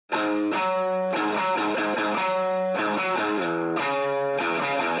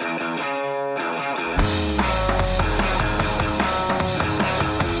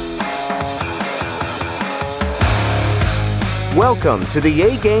Welcome to the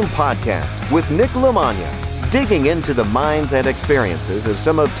A-Game Podcast with Nick LaMagna, digging into the minds and experiences of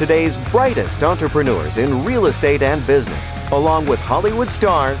some of today's brightest entrepreneurs in real estate and business, along with Hollywood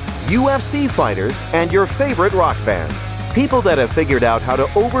stars, UFC fighters, and your favorite rock bands. People that have figured out how to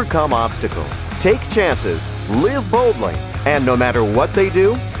overcome obstacles, take chances, live boldly, and no matter what they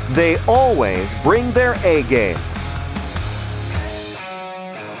do, they always bring their A-game.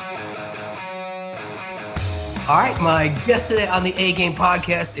 All right, my guest today on the A-Game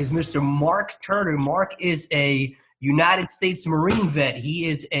Podcast is Mr. Mark Turner. Mark is a United States Marine vet. He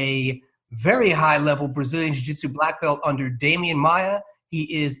is a very high-level Brazilian Jiu-Jitsu black belt under Damian Maia. He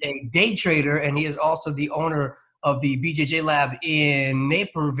is a day trader, and he is also the owner of the BJJ Lab in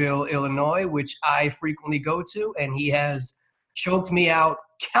Naperville, Illinois, which I frequently go to, and he has choked me out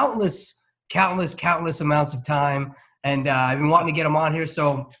countless amounts of time, and I've been wanting to get him on here,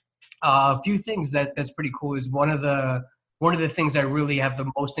 so a few things that's pretty cool is one of the things I really have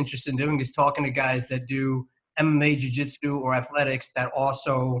the most interest in doing is talking to guys that do MMA, jiu-jitsu, or athletics that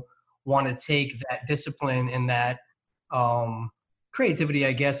also want to take that discipline and that creativity,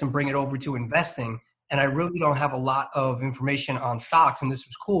 I guess, and bring it over to investing. And I really don't have a lot of information on stocks, and this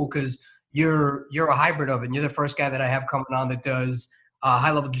was cool because you're a hybrid of it. And you're the first guy that I have coming on that does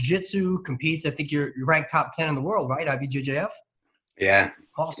high-level jiu-jitsu, competes. I think you're ranked top 10 in the world, right? IBJJF? Yeah.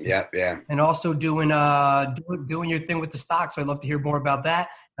 Awesome. Yeah. And also doing your thing with the stock. So I'd love to hear more about that.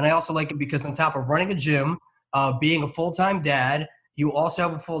 And I also like it because on top of running a gym, being a full-time dad, you also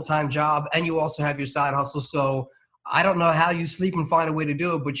have a full-time job and you also have your side hustle. So I don't know how you sleep and find a way to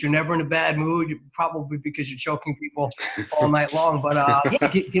do it, but you're never in a bad mood. Probably because you're choking people all night long. But yeah,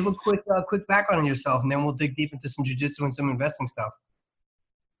 give a quick background on yourself, and then we'll dig deep into some jiu-jitsu and some investing stuff.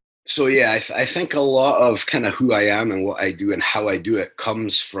 So yeah, I think a lot of kind of who I am and what I do and how I do it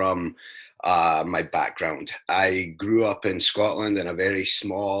comes from my background. I grew up in Scotland in a very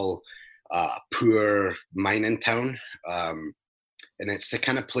small, poor mining town. And it's the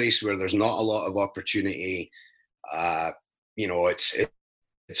kind of place where there's not a lot of opportunity.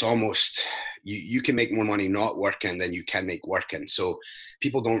 It's almost, you can make more money not working than you can make working. So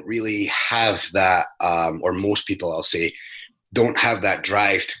people don't really have that, or most people, I'll say, don't have that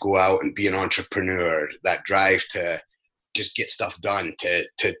drive to go out and be an entrepreneur, that drive to just get stuff done, to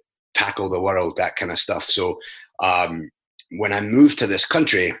tackle the world, that kind of stuff. So when I moved to this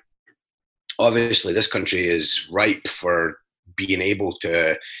country, obviously this country is ripe for being able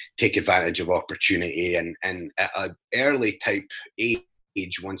to take advantage of opportunity. And at an early type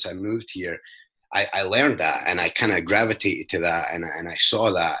age, once I moved here, I learned that, and I kind of gravitated to that, and I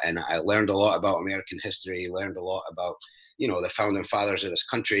saw that, and I learned a lot about American history, learned a lot about the founding fathers of this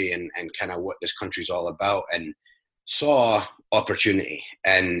country and kind of what this country's all about, and saw opportunity.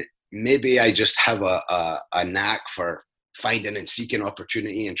 And maybe I just have a knack for finding and seeking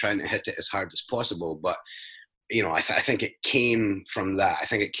opportunity and trying to hit it as hard as possible. But, I think it came from that. I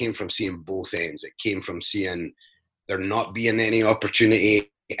think it came from seeing both ends. It came from seeing there not being any opportunity,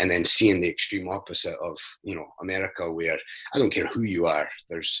 and then seeing the extreme opposite of, America, where I don't care who you are,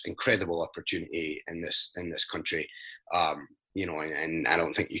 there's incredible opportunity in this country. And I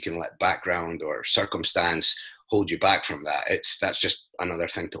don't think you can let background or circumstance hold you back from that. That's just another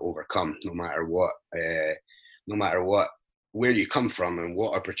thing to overcome, no matter what, where you come from and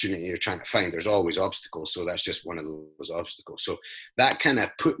what opportunity you're trying to find. There's always obstacles. So that's just one of those obstacles. So that kind of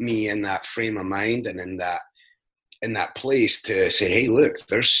put me in that frame of mind and in that place to say, hey, look,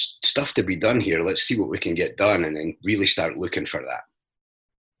 there's stuff to be done here. Let's see what we can get done, and then really start looking for that.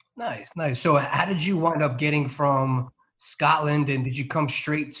 Nice. So how did you wind up getting from Scotland, and did you come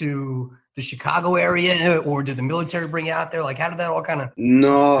straight to the Chicago area, or did the military bring you out there? Like, how did that all kind of?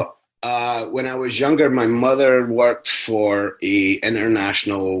 No, when I was younger, my mother worked for a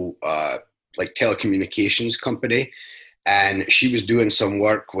international telecommunications company, and she was doing some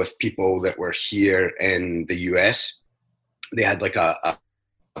work with people that were here in the US. They had like a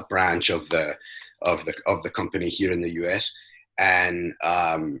branch of the company here in the US, and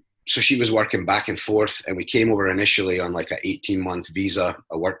so she was working back and forth, and we came over initially on like an 18-month visa,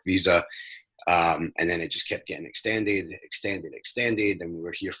 a work visa, and then it just kept getting extended, and we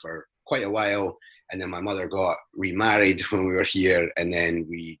were here for quite a while. And then my mother got remarried when we were here, and then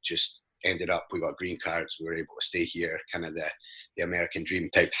we just ended up, we got green cards, we were able to stay here, kind of the American dream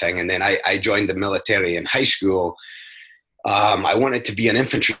type thing. And then I joined the military in high school. I wanted to be an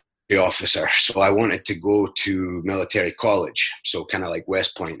infantry officer, so I wanted to go to military college, so kind of like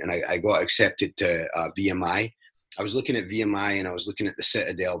West Point, and I got accepted to VMI. I was looking at VMI and I was looking at the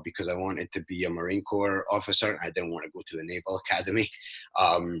Citadel because I wanted to be a Marine Corps officer. I didn't want to go to the Naval Academy.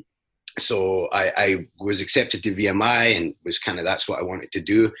 So I was accepted to VMI and was kind of, that's what I wanted to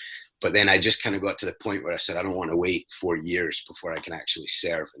do. But then I just kind of got to the point where I said, I don't want to wait 4 years before I can actually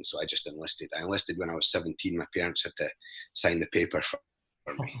serve. And so I just enlisted. I enlisted when I was 17. My parents had to sign the paper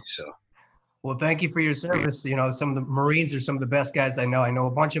for me. So. Well, thank you for your service. You know, some of the Marines are some of the best guys I know. I know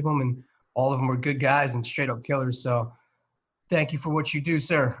a bunch of them, and all of them are good guys and straight up killers. So thank you for what you do,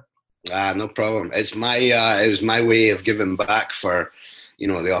 sir. No problem. It's my it was my way of giving back for,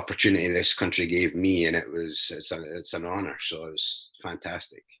 the opportunity this country gave me, and it's an honor. So it was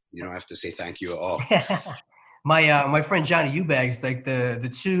fantastic. You don't have to say thank you at all. My friend Johnny Eubanks, like the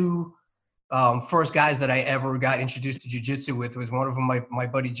two first guys that I ever got introduced to jiu-jitsu with, was one of them my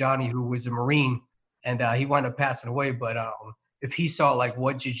buddy Johnny, who was a Marine, and he wound up passing away. But if he saw like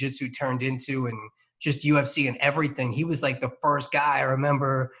what jiu-jitsu turned into and just UFC and everything, he was like the first guy. I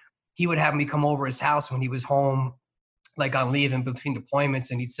remember he would have me come over his house when he was home, like on leave in between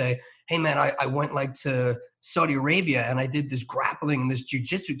deployments, and he'd say, hey man, I went like to Saudi Arabia and I did this grappling and this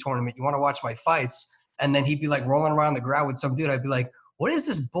jiu-jitsu tournament. You want to watch my fights? And then he'd be like rolling around the ground with some dude. I'd be like, what is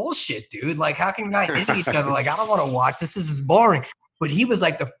this bullshit, dude? Like, how can you not hit each other? Like, I don't want to watch this. This is boring. But he was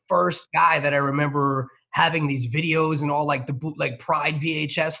like the first guy that I remember having these videos and all like the bootleg Pride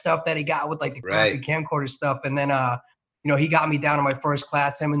VHS stuff that he got with like the Right. camcorder stuff. And then, he got me down to my first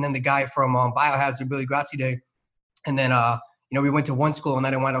class, him and then the guy from Biohazard, Billy Grazie Day. And then, we went to one school, and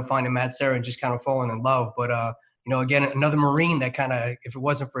then I wound up finding Matt Serra and just kind of falling in love. But, again, another Marine that kind of, if it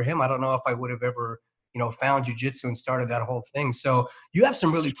wasn't for him, I don't know if I would have ever, found jiu-jitsu and started that whole thing. So you have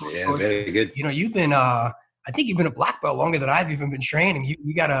some really cool stories. Very good. You've been, I think you've been a black belt longer than I've even been training.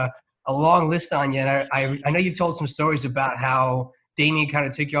 You got a long list on you. And I know you've told some stories about how Damien kind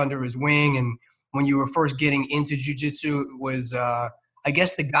of took you under his wing. And when you were first getting into jiu-jitsu, it was, I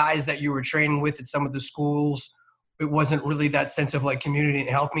guess, the guys that you were training with at some of the schools, it wasn't really that sense of like community and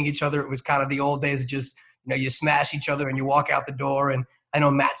helping each other. It was kind of the old days of just, you smash each other and you walk out the door. And I know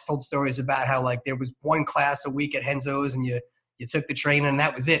Matt's told stories about how like there was one class a week at Henzo's and you took the training and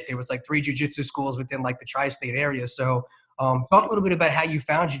that was it. There was like 3 jiu-jitsu schools within like the tri-state area. So talk a little bit about how you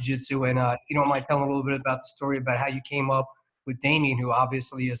found jiu-jitsu, and if you don't mind telling a little bit about the story about how you came up with Damien, who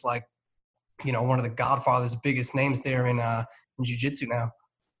obviously is like, one of the Godfather's biggest names there in jiu-jitsu now.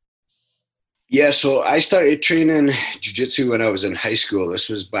 Yeah, so I started training jiu-jitsu when I was in high school. This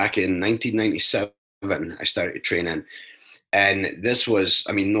was back in 1997. I started training. And this was,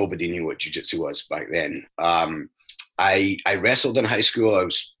 nobody knew what jiu-jitsu was back then. I wrestled in high school. I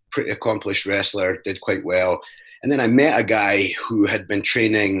was a pretty accomplished wrestler, did quite well. And then I met a guy who had been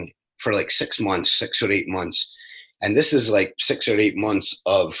training for like 6 or 8 months. And this is like 6 or 8 months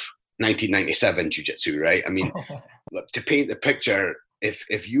of 1997 jiu-jitsu, right? Look, to paint the picture,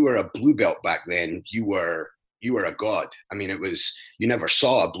 if you were a blue belt back then, you were a god. It was, you never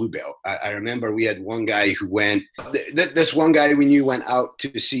saw a blue belt. I remember we had one guy who went, this one guy we knew went out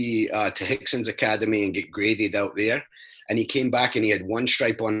to see, to Hickson's Academy and get graded out there. And he came back and he had 1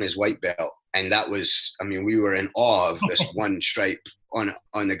 stripe on his white belt. And that was, we were in awe of this 1 stripe on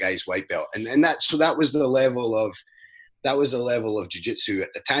the guy's white belt. And that was the level of jiu-jitsu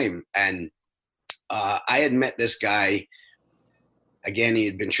at the time. And I had met this guy. Again, he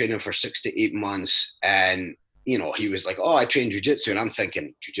had been training for 6 to 8 months, and he was like, "Oh, I train jiu-jitsu," and I'm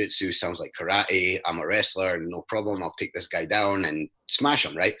thinking, jiu-jitsu sounds like karate. I'm a wrestler, no problem. I'll take this guy down and smash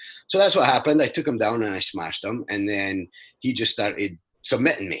him, right? So that's what happened. I took him down and I smashed him, and then he just started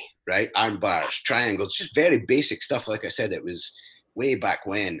submitting me, right? Arm bars, triangles, just very basic stuff. Like I said, it was way back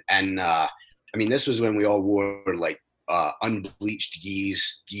when, and this was when we all wore like unbleached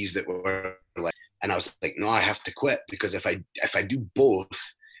gis that were like. And I was like, no, I have to quit, because if I do both,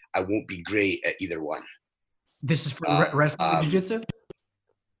 I won't be great at either one. This is for wrestling and jiu-jitsu?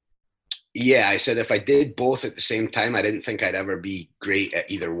 Yeah, I said if I did both at the same time, I didn't think I'd ever be great at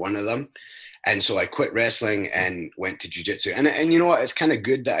either one of them. And so I quit wrestling and went to jiu-jitsu. And you know what? It's kind of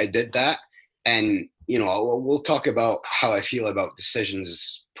good that I did that. And, we'll talk about how I feel about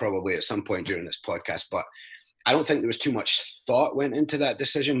decisions probably at some point during this podcast. But I don't think there was too much thought went into that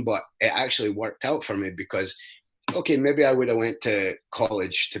decision, but it actually worked out for me because, okay, maybe I would have went to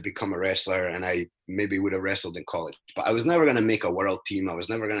college to become a wrestler and I maybe would have wrestled in college, but I was never going to make a world team. I was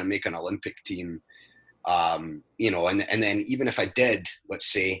never going to make an Olympic team. And then even if I did,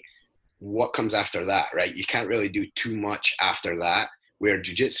 let's say, what comes after that, right? You can't really do too much after that. Where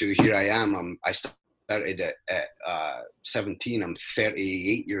jiu-jitsu, here I am, I started at 17. I'm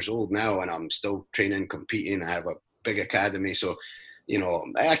 38 years old now, and I'm still training, competing. I have a big academy. So,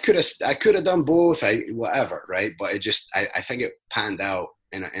 I could have done both, whatever, right? But I think it panned out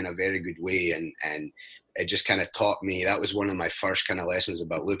in a very good way, and it just kind of taught me. That was one of my first kind of lessons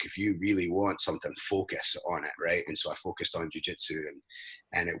about, look, if you really want something, focus on it, right? And so I focused on jiu-jitsu,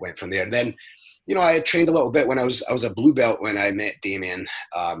 and it went from there. And then, I had trained a little bit when I was a blue belt when I met Damien.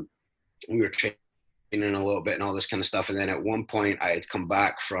 We were training a little bit and all this kind of stuff. And then at one point I had come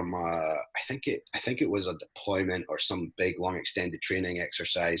back from, I think it was a deployment or some big, long extended training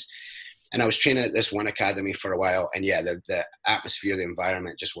exercise. And I was training at this one academy for a while. And yeah, the atmosphere, the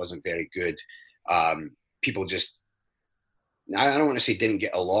environment just wasn't very good. People just, I don't want to say didn't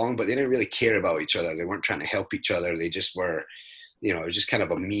get along, but they didn't really care about each other. They weren't trying to help each other. They just were, it was just kind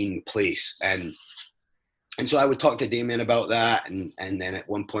of a mean place. And so I would talk to Damien about that. And then at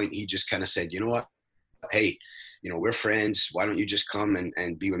one point he just kind of said, you know what? Hey, we're friends. Why don't you just come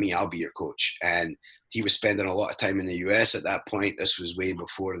and be with me? I'll be your coach. And he was spending a lot of time in the US at that point. This was way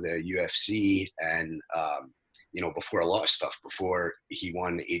before the UFC and, before a lot of stuff, before he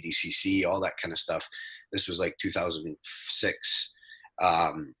won the ADCC, all that kind of stuff. This was like 2006.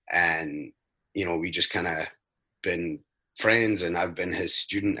 And, we just kind of been friends, and I've been his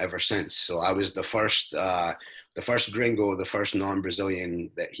student ever since. So I was the first gringo, the first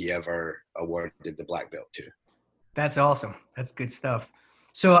non-Brazilian that he ever awarded the black belt to. That's awesome. That's good stuff.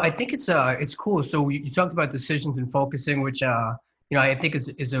 So I think it's cool. So you talked about decisions and focusing, which I think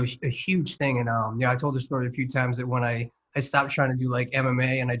is a huge thing. And I told the story a few times that when I stopped trying to do like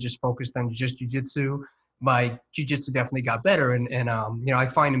MMA and I just focused on just jiu-jitsu, my jiu-jitsu definitely got better. And I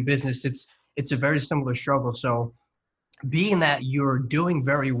find in business it's a very similar struggle. So being that you're doing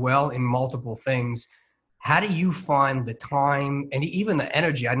very well in multiple things, how do you find the time and even the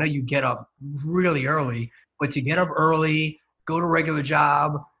energy? I know you get up really early, but to get up early, go to a regular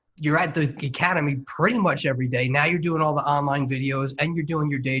job, you're at the academy pretty much every day. Now you're doing all the online videos and you're doing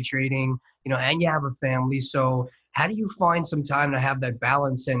your day trading, and you have a family. So how do you find some time to have that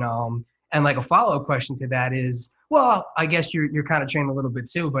balance? And like a follow-up question to that is, well, I guess you're kind of trained a little bit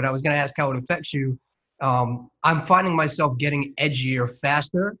too, but I was going to ask how it affects you. I'm finding myself getting edgier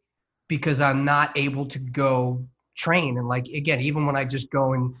faster because I'm not able to go train. And like, again, even when I just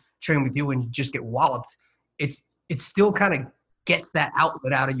go and train with you and just get walloped, it still kind of gets that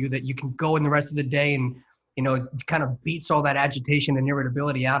outlet out of you that you can go in the rest of the day and, it kind of beats all that agitation and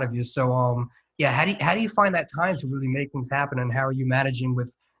irritability out of you. So, how do you find that time to really make things happen? And how are you managing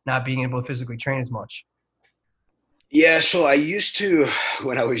with not being able to physically train as much? Yeah, so I used to,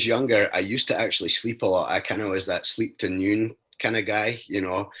 when I was younger, I used to actually sleep a lot. I kind of was that sleep to noon kind of guy,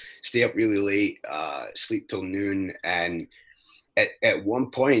 stay up really late, sleep till noon. And at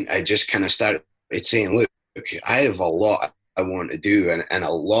one point, I just kind of started saying, look, I have a lot I want to do and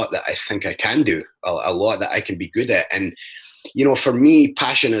a lot that I think I can do, a lot that I can be good at. And, for me,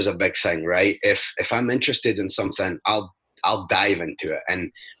 passion is a big thing, right? If I'm interested in something, I'll dive into it.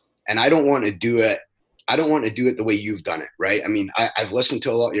 And I don't want to do it. I don't want to do it the way you've done it, right? I mean, I've listened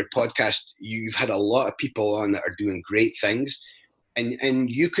to a lot of your podcasts. You've had a lot of people on that are doing great things. And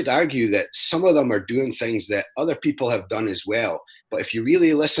you could argue that some of them are doing things that other people have done as well. But if you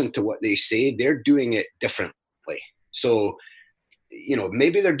really listen to what they say, they're doing it differently. So,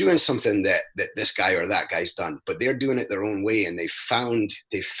 maybe they're doing something that this guy or that guy's done, but they're doing it their own way. And they found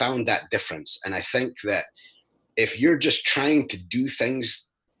that difference. And I think that if you're just trying to do things,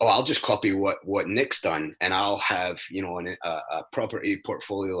 I'll just copy what Nick's done and I'll have, a property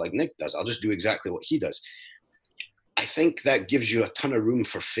portfolio like Nick does. I'll just do exactly what he does. I think that gives you a ton of room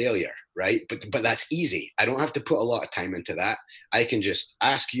for failure, right? But that's easy. I don't have to put a lot of time into that. I can just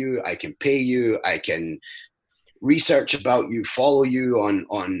ask you, I can pay you, I can research about you, follow you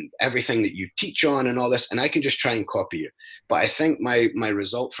on everything that you teach on and all this, and I can just try and copy you. But I think my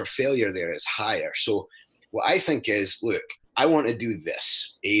result for failure there is higher. So what I think is, look, I want to do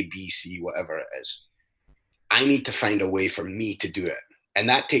this, A, B, C, whatever it is. I need to find a way for me to do it. And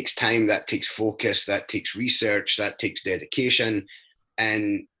that takes time, that takes focus, that takes research, that takes dedication.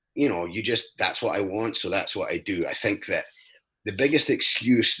 And, that's what I want. So that's what I do. I think that the biggest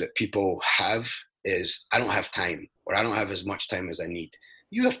excuse that people have is I don't have time, or I don't have as much time as I need.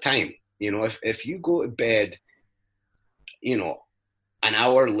 You have time. If you go to bed, an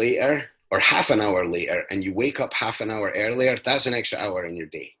hour later or half an hour later and you wake up half an hour earlier, that's an extra hour in your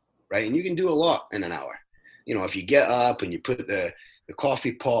day, right? And you can do a lot in an hour. If you get up and you put the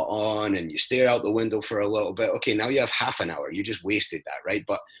coffee pot on and you stare out the window for a little bit, okay, now you have half an hour. You just wasted that, right?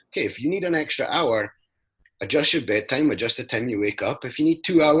 But okay, if you need an extra hour, adjust your bedtime, adjust the time you wake up. If you need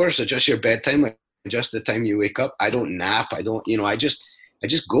 2 hours, adjust your bedtime, adjust the time you wake up. I don't nap. I don't,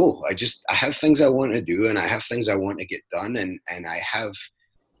 just go. I have things I want to do, and I have things I want to get done, and I have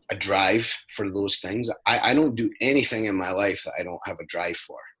a drive for those things. I don't do anything in my life that I don't have a drive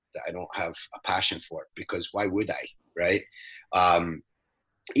for, that I don't have a passion for, because why would I, right?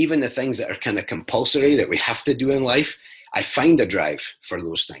 Even the things that are kind of compulsory that we have to do in life, I find a drive for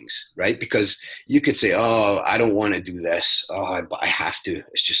those things, right? Because you could say, oh, I don't want to do this. Oh, but I have to.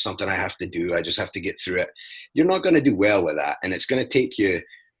 It's just something I have to do. I just have to get through it. You're not going to do well with that. And it's going to take you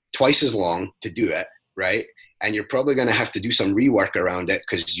twice as long to do it, right? And you're probably going to have to do some rework around it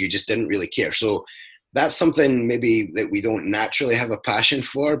because you just didn't really care. So that's something maybe that we don't naturally have a passion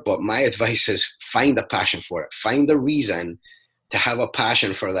for. But my advice is find a passion for it. Find a reason to have a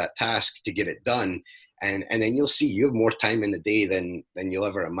passion for that task to get it done. And then you'll see you have more time in the day than you'll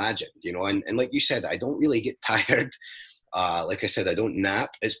ever imagine, you know. And like you said, I don't really get tired. Like I said, I don't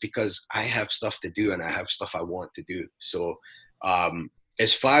nap. It's because I have stuff to do and I have stuff I want to do. So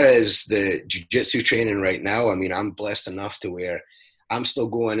as far as the jiu-jitsu training right now, I mean, I'm blessed enough to where I'm still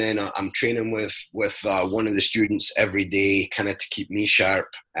going in. I'm training with one of the students every day, kind of to keep me sharp.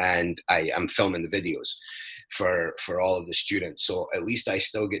 And I'm filming the videos for all of the students. So at least I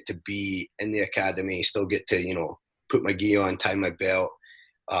still get to be in the academy, still get to, you know, put my gi on, tie my belt,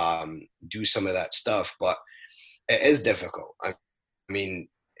 do some of that stuff. But it is difficult. I mean,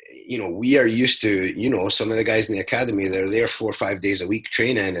 you know, we are used to, you know, some of the guys in the academy, they're there 4 or 5 days a week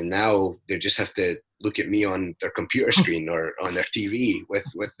training, and now they just have to look at me on their computer screen or on their TV with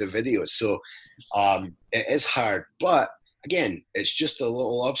the videos. So it is hard, but again, it's just a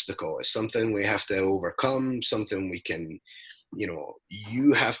little obstacle. It's something we have to overcome, something we can, you know,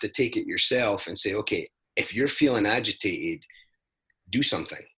 you have to take it yourself and say, okay, if you're feeling agitated, do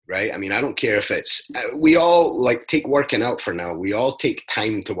something, right? I mean, I don't care if it's, we all like take working out for now. We all take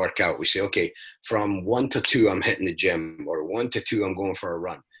time to work out. We say, okay, from 1 to 2, I'm hitting the gym, or 1 to 2, I'm going for a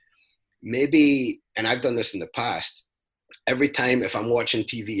run. Maybe, and I've done this in the past, every time if I'm watching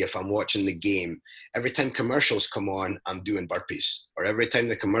TV, if I'm watching the game, every time commercials come on, I'm doing burpees. Or every time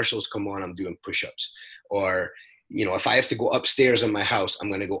the commercials come on, I'm doing push-ups. Or, you know, if I have to go upstairs in my house, I'm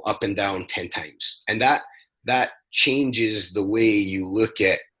going to go up and down 10 times. And that changes the way you look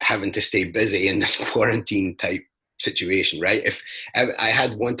at having to stay busy in this quarantine type situation, right? If I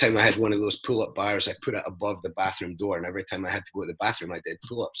had one time, I had one of those pull-up bars, I put it above the bathroom door, and every time I had to go to the bathroom, I did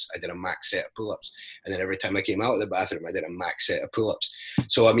pull-ups. I did a max set of pull-ups, and then every time I came out of the bathroom, I did a max set of pull-ups.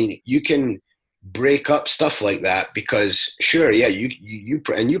 So I mean, you can break up stuff like that, because sure, yeah, you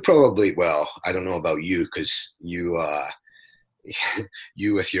probably, well, I don't know about you, because you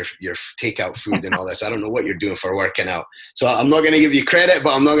with your takeout food and all this, I don't know what you're doing for working out, so I'm not going to give you credit,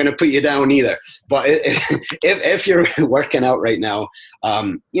 but I'm not going to put you down either. But if you're working out right now,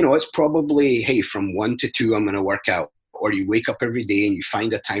 you know, it's probably, hey, from 1 to 2 I'm going to work out, or you wake up every day and you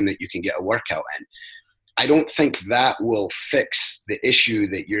find a time that you can get a workout in. I don't think that will fix the issue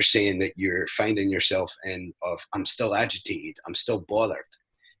that you're saying that you're finding yourself in, of I'm still agitated, I'm still bothered,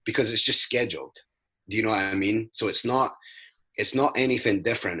 because it's just scheduled. Do you know what I mean? So it's not anything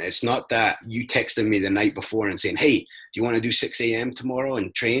different. It's not that you texted me the night before and saying, hey, do you want to do 6 a.m. tomorrow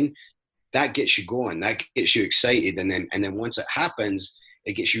and train? That gets you going. That gets you excited. And then once it happens,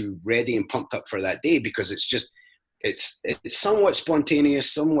 it gets you ready and pumped up for that day, because it's somewhat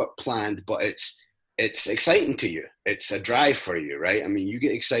spontaneous, somewhat planned, but it's exciting to you. It's a drive for you, right? I mean, you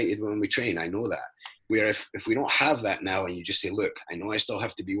get excited when we train. I know that. Where if we don't have that now, and you just say, look, I know I still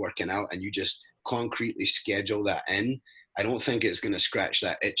have to be working out, and you just concretely schedule that in, I don't think it's going to scratch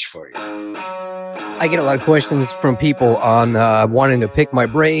that itch for you. I get a lot of questions from people on wanting to pick my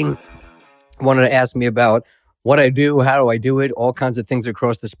brain, wanting to ask me about what I do, how do I do it, all kinds of things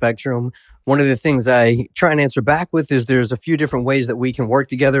across the spectrum. One of the things I try and answer back with is there's a few different ways that we can work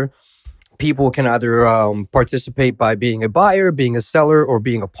together. People can either participate by being a buyer, being a seller, or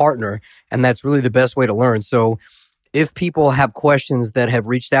being a partner, and that's really the best way to learn. So if people have questions that have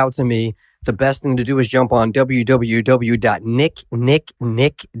reached out to me, the best thing to do is jump on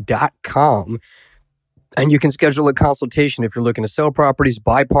www.nicknick.com, and you can schedule a consultation if you're looking to sell properties,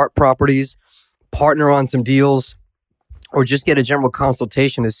 buy properties, partner on some deals, or just get a general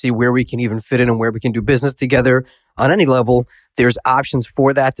consultation to see where we can even fit in and where we can do business together on any level. There's options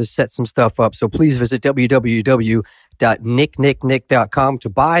for that to set some stuff up. So please visit www.nicknick.com to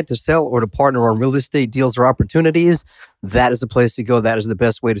buy, to sell, or to partner on real estate deals or opportunities. That is the place to go. That is the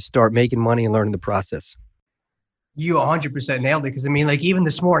best way to start making money and learning the process. You 100% nailed it. Because I mean, like even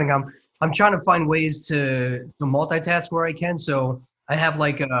this morning, I'm trying to find ways to multitask where I can. So I have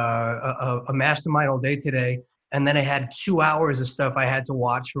like a mastermind all day today, and then I had 2 hours of stuff I had to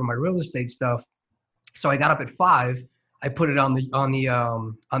watch for my real estate stuff. So I got up at 5. I put it on the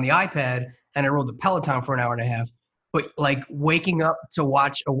iPad, and I rode the Peloton for an hour and a half. But like waking up to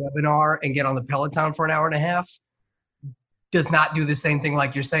watch a webinar and get on the Peloton for an hour and a half does not do the same thing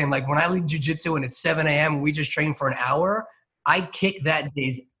like you're saying. Like when I leave jujitsu and it's 7 a.m. and we just train for an hour, I kick that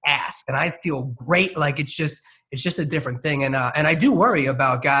day's ass and I feel great. Like it's just a different thing. And I do worry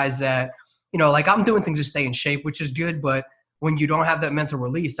about guys that, you know, like I'm doing things to stay in shape, which is good. But when you don't have that mental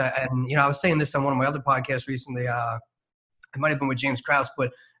release, and you know, I was saying this on one of my other podcasts recently, it might have been with James Krause,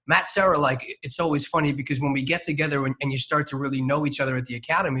 but Matt Serra, like it's always funny because when we get together and you start to really know each other at the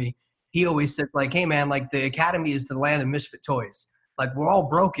academy, he always says like, hey man, like the academy is the land of misfit toys. Like we're all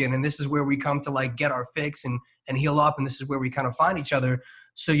broken and this is where we come to like get our fix and heal up. And this is where we kind of find each other.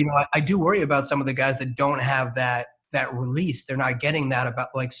 So, you know, I do worry about some of the guys that don't have that release. They're not getting that about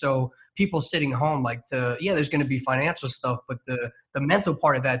like, so people sitting home, like there's going to be financial stuff, but the mental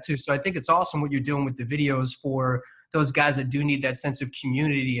part of that too. So I think it's awesome what you're doing with the videos for those guys that do need that sense of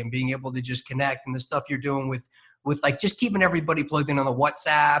community and being able to just connect, and the stuff you're doing with like just keeping everybody plugged in on the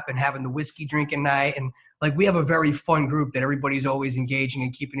WhatsApp and having the whiskey drinking night. And like, we have a very fun group that everybody's always engaging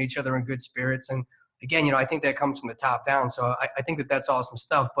and keeping each other in good spirits. And again, you know, I think that comes from the top down. So I think that that's awesome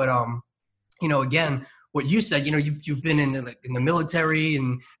stuff. But, you know, again, what you said, you know, you've been in the military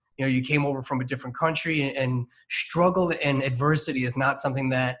and, you know, you came over from a different country, and struggle and adversity is not something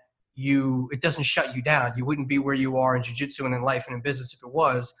that it doesn't shut you down. You wouldn't be where you are in jiu-jitsu and in life and in business if it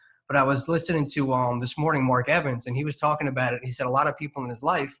was. But I was listening to this morning Mark Evans, and he was talking about it. He said a lot of people in his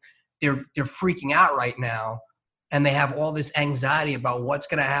life, they're freaking out right now, and they have all this anxiety about what's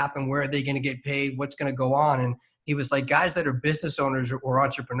going to happen, where are they going to get paid, what's going to go on. And he was like, guys that are business owners or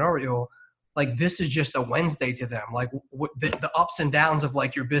entrepreneurial, like this is just a Wednesday to them. Like the ups and downs of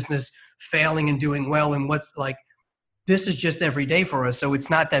like your business failing and doing well, and what's like, this is just every day for us. So it's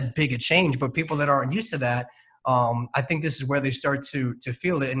not that big a change, but people that aren't used to that, I think this is where they start to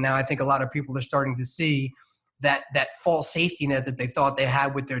feel it. And now I think a lot of people are starting to see that false safety net that they thought they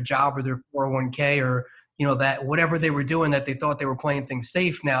had with their job or their 401k, or, you know, that whatever they were doing that they thought they were playing things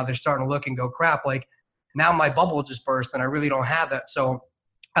safe. Now they're starting to look and go, crap, like now my bubble just burst and I really don't have that. So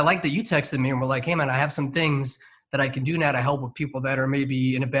I like that you texted me and were like, hey man, I have some things that I can do now to help with people that are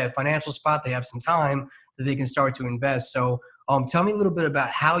maybe in a bad financial spot. They have some time that they can start to invest. So tell me a little bit about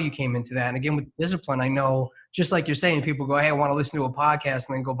how you came into that. And again, with discipline, I know just like you're saying, people go, hey, I want to listen to a podcast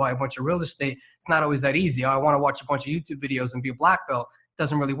and then go buy a bunch of real estate. It's not always that easy. I want to watch a bunch of YouTube videos and be a black belt. It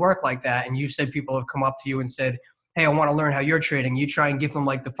doesn't really work like that. And you said people have come up to you and said, hey, I want to learn how you're trading. You try and give them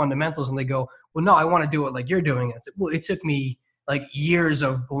like the fundamentals and they go, well, no, I want to do it like you're doing it. Well, it took me like years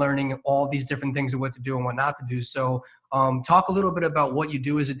of learning all these different things of what to do and what not to do. So talk a little bit about what you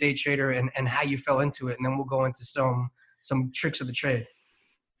do as a day trader and how you fell into it. And then we'll go into some tricks of the trade.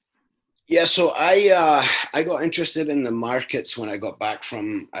 Yeah, so I got interested in the markets when I got back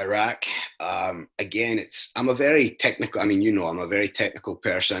from Iraq. Again, I'm a very technical. I mean, you know, I'm a very technical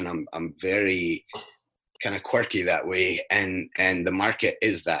person. I'm very kind of quirky that way, and the market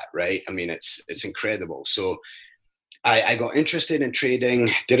is that, right? I mean, it's incredible. So I got interested in trading.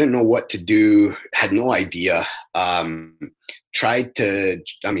 Didn't know what to do. Had no idea. Tried to.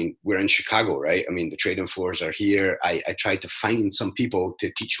 I mean, we're in Chicago, right? I mean, the trading floors are here. I tried to find some people to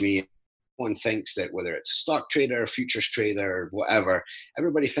teach me. One thinks that whether it's a stock trader, futures trader, whatever,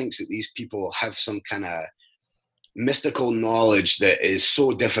 everybody thinks that these people have some kind of mystical knowledge that is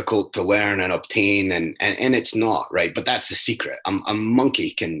so difficult to learn and obtain, and it's not, right? But that's the secret. A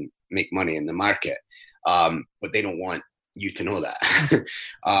monkey can make money in the market, but they don't want you to know that.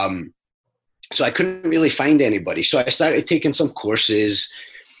 So I couldn't really find anybody. So I started taking some courses,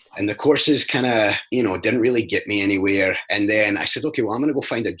 and the courses kind of, you know, didn't really get me anywhere. And then I said, okay, well, I'm going to go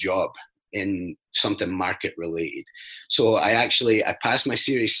find a job in something market related. So I passed my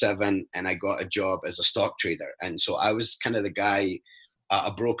Series 7 and I got a job as a stock trader. And so I was kind of the guy,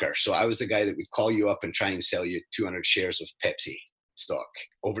 a broker. So I was the guy that would call you up and try and sell you 200 shares of Pepsi stock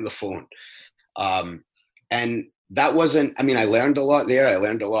over the phone. And that wasn't, I mean, I learned a lot there. I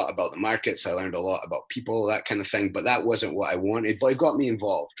learned a lot about the markets. I learned a lot about people, that kind of thing, but that wasn't what I wanted, but it got me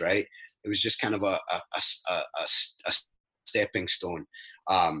involved, right? It was just kind of a stepping stone.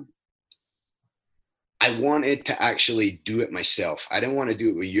 I wanted to actually do it myself. I didn't want to do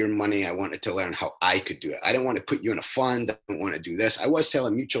it with your money. I wanted to learn how I could do it. I didn't want to put you in a fund. I didn't want to do this. I was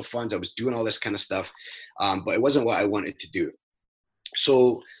selling mutual funds. I was doing all this kind of stuff, but it wasn't what I wanted to do.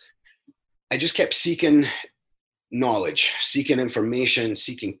 So I just kept seeking knowledge, seeking information,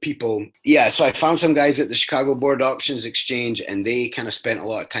 seeking people. Yeah, so I found some guys at the Chicago Board Options Exchange, and they kind of spent a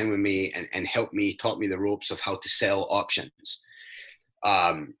lot of time with me and helped me, taught me the ropes of how to sell options.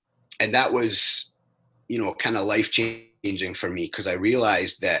 And that was, you know, kind of life-changing changing for me, because I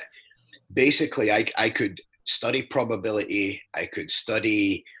realized that basically I could study probability, I could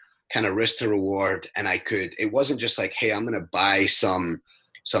study kind of risk to reward, and it wasn't just like, hey, I'm going to buy some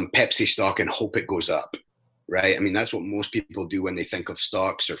Pepsi stock and hope it goes up, right? I mean, that's what most people do when they think of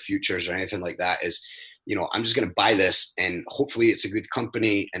stocks or futures or anything like that is, I'm just going to buy this and hopefully it's a good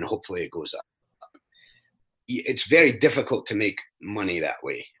company and hopefully it goes up. It's very difficult to make money that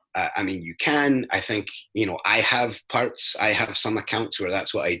way. I mean, you can, I think, I have some accounts where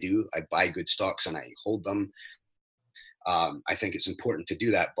that's what I do. I buy good stocks and I hold them. I think it's important to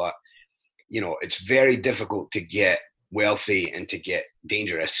do that, but it's very difficult to get wealthy and to get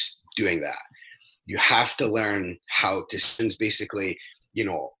dangerous doing that. You have to learn how to, basically,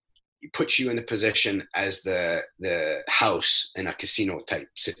 it puts you in the position as the house in a casino type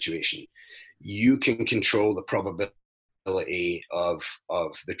situation. You can control the probability of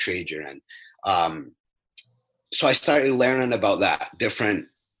the trade you're in. So I started learning about that, different,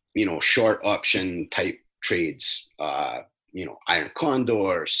 short option type trades, iron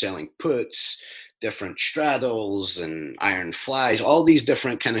condor, selling puts, different straddles and iron flies, all these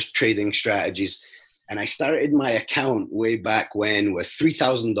different kind of trading strategies. And I started my account way back when with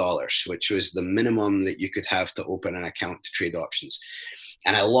 $3,000, which was the minimum that you could have to open an account to trade options.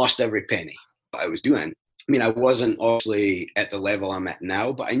 And I lost every penny I was doing. I mean, I wasn't obviously at the level I'm at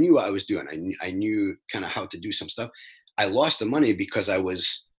now, but I knew what I was doing. I knew kind of how to do some stuff. I lost the money because I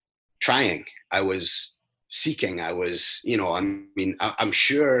was trying. I was seeking. I was, I'm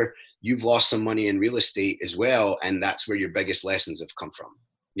sure you've lost some money in real estate as well. And that's where your biggest lessons have come from,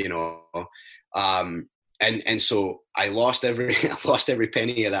 and so I lost every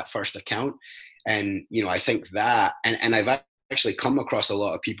penny of that first account. And, I think that, and I've actually come across a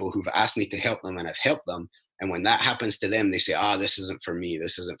lot of people who've asked me to help them and I've helped them. And when that happens to them, they say, this isn't for me.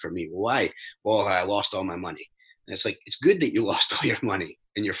 This isn't for me. Why? Well, I lost all my money. And it's like, it's good that you lost all your money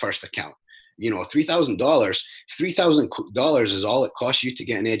in your first account. $3,000 is all it costs you to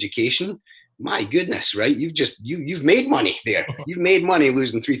get an education. My goodness, right? You've made money there. You've made money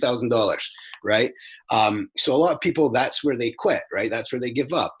losing $3,000, right? So a lot of people, that's where they quit, right? That's where they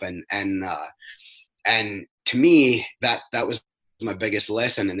give up. And to me, that was my biggest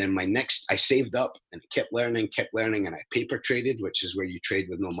lesson. And then I saved up and kept learning, and I paper traded, which is where you trade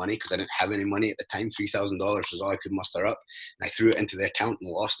with no money, because I didn't have any money at the time. $3,000 was all I could muster up. And I threw it into the account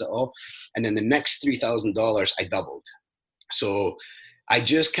and lost it all. And then the next $3,000 I doubled. So I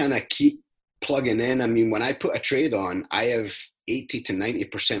just kind of keep plugging in. I mean, when I put a trade on, I have 80 to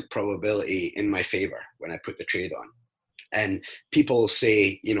 90% probability in my favor when I put the trade on. And people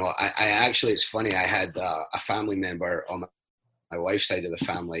say, I actually, it's funny. I had a family member on my wife's side of the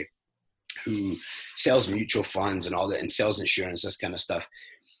family who sells mutual funds and all that, and sells insurance, this kind of stuff.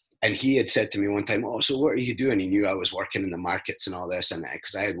 And he had said to me one time, so what are you doing? He knew I was working in the markets and all this. And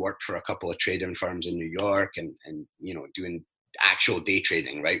because I had worked for a couple of trading firms in New York and doing actual day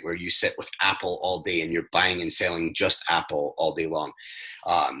trading, right? Where you sit with Apple all day and you're buying and selling just Apple all day long,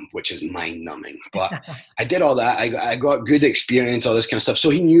 which is mind numbing. But I did all that. I got good experience, all this kind of stuff.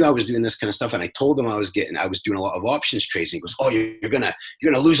 So he knew I was doing this kind of stuff. And I told him I was doing a lot of options trades. And he goes, you're going to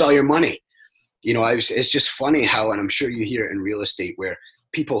lose all your money. It's just funny how, and I'm sure you hear it in real estate, where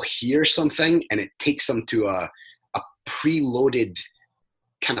people hear something and it takes them to a preloaded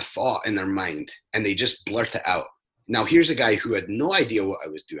kind of thought in their mind and they just blurt it out. Now, here's a guy who had no idea what I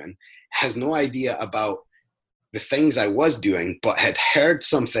was doing, has no idea about the things I was doing, but had heard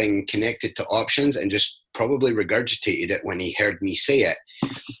something connected to options and just probably regurgitated it when he heard me say it.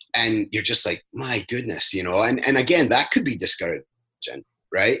 And you're just like, my goodness, and again, that could be discouraging,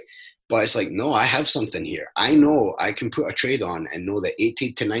 right? But it's like, no, I have something here. I know I can put a trade on and know that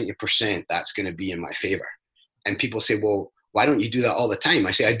 80 to 90%, that's going to be in my favor. And people say, well, why don't you do that all the time?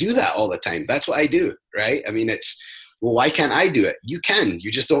 I say, I do that all the time. That's what I do, right? I mean, well, why can't I do it? You can.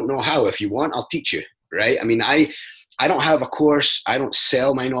 You just don't know how. If you want, I'll teach you, right? I mean, I don't have a course. I don't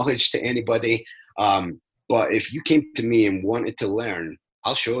sell my knowledge to anybody. But if you came to me and wanted to learn,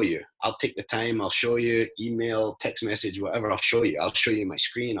 I'll show you. I'll take the time. I'll show you, email, text message, whatever. I'll show you. I'll show you my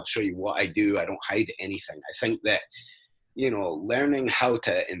screen. I'll show you what I do. I don't hide anything. I think that, learning how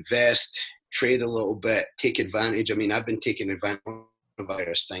to invest, trade a little bit, take advantage. I mean, I've been taking advantage of the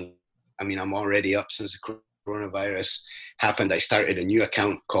coronavirus thing. I mean, I'm already up since the coronavirus happened. I started a new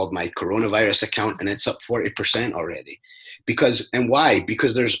account called my coronavirus account, and it's up 40% already. Why?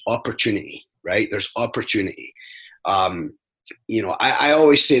 Because there's opportunity, right? There's opportunity. I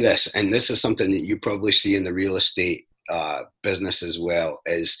always say this, and this is something that you probably see in the real estate business as well,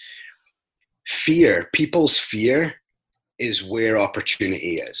 is fear. People's fear is where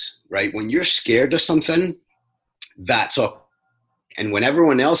opportunity is, right? When you're scared of something, that's up. And when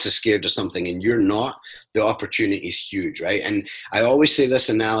everyone else is scared of something and you're not, the opportunity is huge, right? And I always say this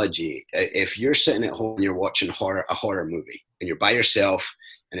analogy: if you're sitting at home and you're watching a horror movie and you're by yourself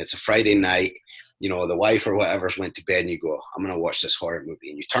and it's a Friday night, you know, the wife or whatever's went to bed, and you go, I'm going to watch this horror movie.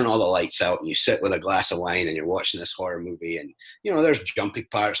 And you turn all the lights out and you sit with a glass of wine and you're watching this horror movie. And, you know, there's jumpy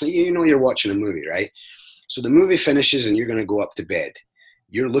parts. You know, you're watching a movie, right? So the movie finishes and you're going to go up to bed.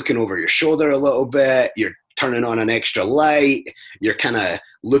 You're looking over your shoulder a little bit. You're turning on an extra light. You're kind of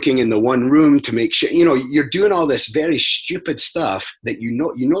looking in the one room to make sure, you know, you're doing all this very stupid stuff that you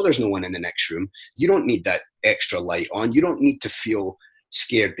know there's no one in the next room. You don't need that extra light on. You don't need to feel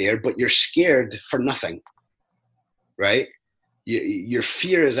scared there, but you're scared for nothing, right? Your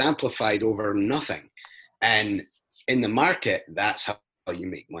fear is amplified over nothing. And in the market, that's how you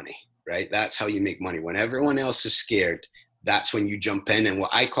make money, right? That's how you make money. When everyone else is scared, that's when you jump in. And what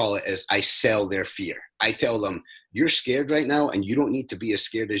I call it is I sell their fear. I tell them, you're scared right now and you don't need to be as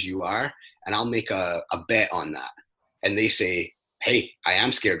scared as you are. And I'll make a bet on that. And they say, hey, I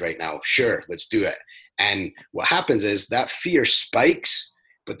am scared right now. Sure, let's do it. And what happens is that fear spikes,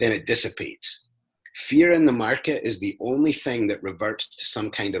 but then it dissipates. Fear in the market is the only thing that reverts to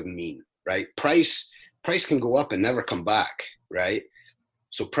some kind of mean, right? Price can go up and never come back, right?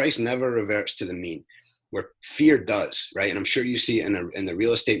 So price never reverts to the mean, where fear does, right? And I'm sure you see it in the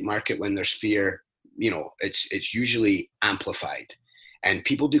real estate market when there's fear, you know, it's usually amplified. And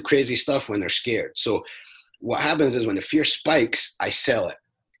people do crazy stuff when they're scared. So what happens is when the fear spikes, I sell it.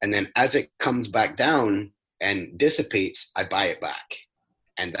 And then as it comes back down and dissipates, I buy it back.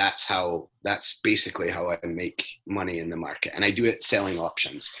 And that's basically how I make money in the market. And I do it selling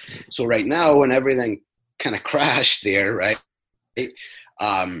options. So right now, when everything kind of crashed there, right,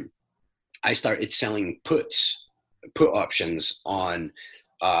 I started selling put options on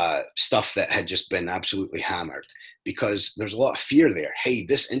stuff that had just been absolutely hammered, because there's a lot of fear there. Hey,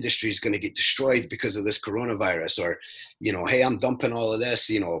 this industry is going to get destroyed because of this coronavirus, or, you know, hey, I'm dumping all of this,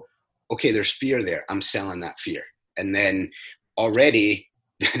 you know, okay, there's fear there. I'm selling that fear. And then already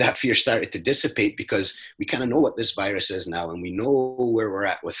that fear started to dissipate because we kind of know what this virus is now, and we know where we're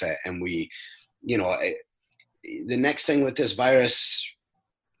at with it. And we, you know, the next thing with this virus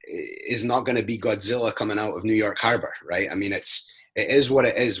is not going to be Godzilla coming out of New York Harbor, right? I mean, it is what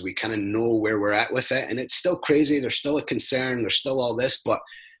it is. We kind of know where we're at with it, and it's still crazy. There's still a concern. There's still all this, but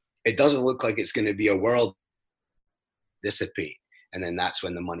it doesn't look like it's going to be a world dissipate. And then that's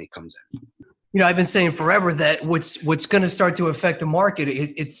when the money comes in. You know, I've been saying forever that what's going to start to affect the market,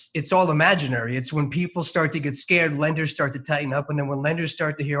 it's all imaginary. It's when people start to get scared, lenders start to tighten up, and then when lenders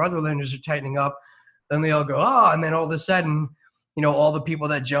start to hear other lenders are tightening up, then they all go, oh, and then all of a sudden, you know, all the people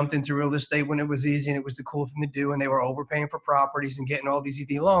that jumped into real estate when it was easy and it was the cool thing to do, and they were overpaying for properties and getting all these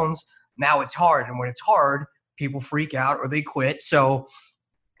easy loans, now it's hard. And when it's hard, people freak out or they quit. So,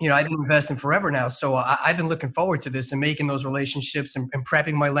 you know, I've been investing forever now. So I've been looking forward to this and making those relationships and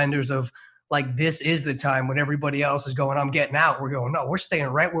prepping my lenders of, like, this is the time when everybody else is going, I'm getting out. We're going, no, we're staying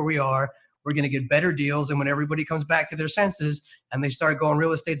right where we are. We're going to get better deals. And when everybody comes back to their senses and they start going,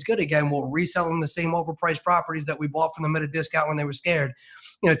 real estate's good again, we'll resell them the same overpriced properties that we bought from them at a discount when they were scared.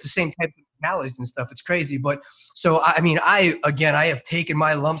 You know, it's the same type of mentalities and stuff. It's crazy. But so, I mean, I have taken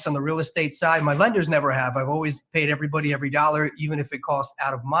my lumps on the real estate side. My lenders never have. I've always paid everybody every dollar, even if it costs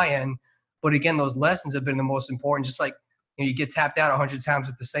out of my end. But again, those lessons have been the most important. Just like, you know, you get tapped out 100 times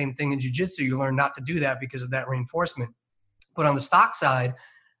with the same thing in jiu-jitsu, you learn not to do that because of that reinforcement. But on the stock side,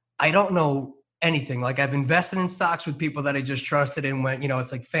 I don't know anything. Like, I've invested in stocks with people that I just trusted and went, you know,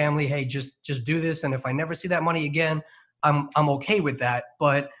 it's like family. Hey, just do this. And if I never see that money again, I'm okay with that.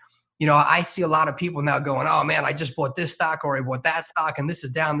 But, you know, I see a lot of people now going, oh man, I just bought this stock or I bought that stock and this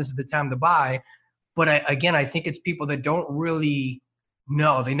is down. This is the time to buy. But I think it's people that don't really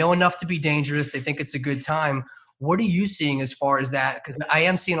know. They know enough to be dangerous. They think it's a good time. What are you seeing as far as that? Because I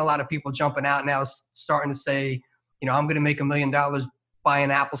am seeing a lot of people jumping out now, starting to say, you know, I'm going to make $1 million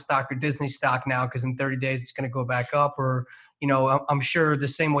buying Apple stock or Disney stock now because in 30 days it's going to go back up. Or, you know, I'm sure the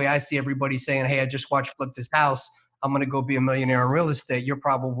same way I see everybody saying, hey, I just watched Flip This House, I'm going to go be a millionaire in real estate. You're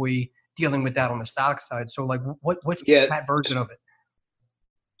probably dealing with that on the stock side. So, like, what's that version of it?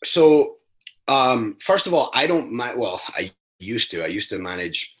 So, first of all, I don't mind. Well, I used to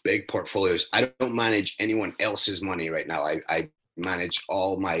manage big portfolios. I don't manage anyone else's money right now. I manage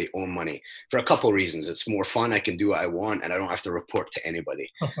all my own money for a couple of reasons. It's more fun. I can do what I want and I don't have to report to anybody.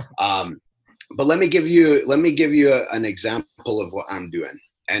 But let me give you an example of what I'm doing,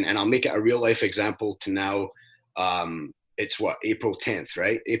 and I'll make it a real life example to now. It's April 10th,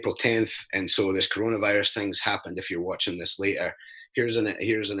 right? April 10th. And so this coronavirus thing's happened. If you're watching this later, here's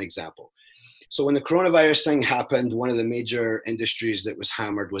an example. So when the coronavirus thing happened, one of the major industries that was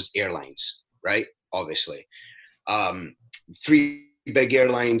hammered was airlines, right? Obviously. Three big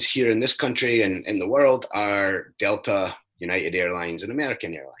airlines here in this country and in the world are Delta, United Airlines, and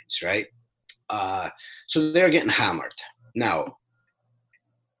American Airlines, right? So they're getting hammered. Now,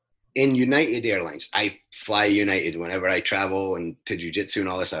 in United Airlines, I fly United whenever I travel and to Jiu-Jitsu and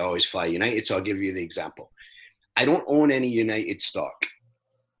all this, I always fly United. So I'll give you the example. I don't own any United stock.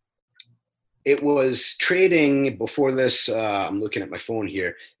 It was trading before this, I'm looking at my phone here,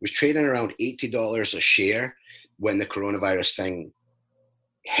 it was trading around $80 a share when the coronavirus thing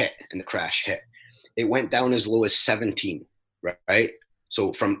hit and the crash hit. It went down as low as 17, right?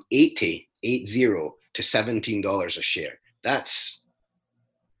 So from 80 to $17 a share. That's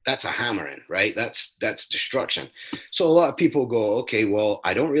a hammering, right? That's destruction. So a lot of people go, okay, well,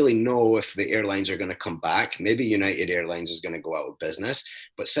 I don't really know if the airlines are going to come back. Maybe United Airlines is going to go out of business,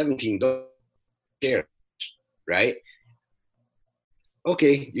 but $17 shares, right?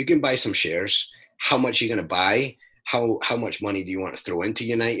 Okay, you can buy some shares. How much are you going to buy? How much money do you want to throw into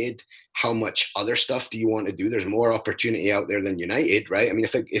United? How much other stuff do you want to do? There's more opportunity out there than United, right? I mean,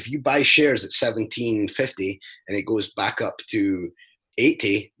 if you buy shares at $17.50 and it goes back up to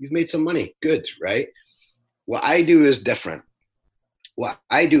 80, you've made some money. Good, right? What I do is different. What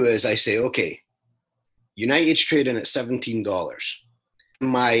I do is I say, okay, United's trading at $17.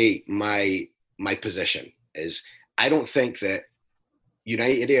 My position is I don't think that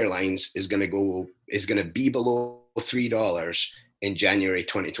United Airlines is going to be below $3 in January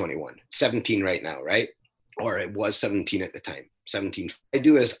 2021. 17 right now, right? Or it was 17 at the time. 17. What I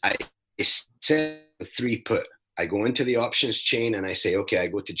do is I sell the 3 put. I go into the options chain and I say, okay, I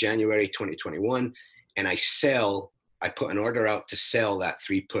go to January 2021 and I put an order out to sell that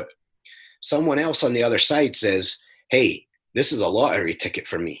 3 put. Someone else on the other side says, hey, this is a lottery ticket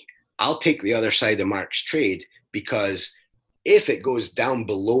for me. I'll take the other side of Mark's trade because if it goes down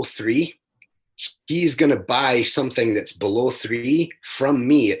below 3, he's going to buy something that's below 3 from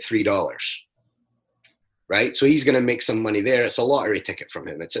me at $3. Right? So he's going to make some money there. It's a lottery ticket from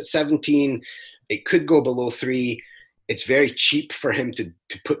him. It's at 17. It could go below 3. It's very cheap for him to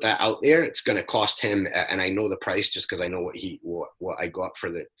put that out there. It's going to cost him, and I know the price just because I know what I got for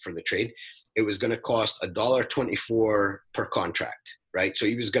the trade. It was going to cost $1.24 per contract, right? So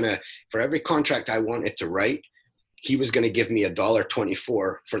he was going to, for every contract I wanted to write, he was going to give me $1.24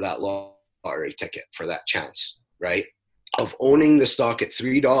 for that lottery ticket, for that chance, right? Of owning the stock at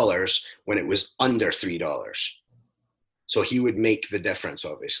 $3 when it was under $3. So he would make the difference,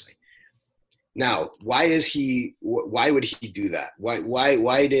 obviously. Now, why would he do that? Why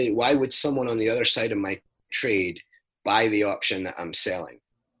would someone on the other side of my trade buy the option that I'm selling?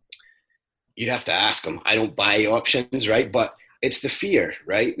 You'd have to ask him. I don't buy options, right? But it's the fear,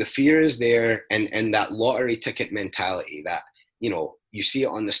 right? The fear is there, and that lottery ticket mentality that, you see it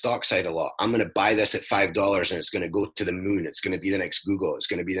on the stock side a lot. I'm going to buy this at $5 and it's going to go to the moon. It's going to be the next Google. It's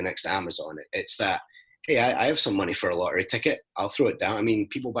going to be the next Amazon. It's that, hey, I have some money for a lottery ticket. I'll throw it down. I mean,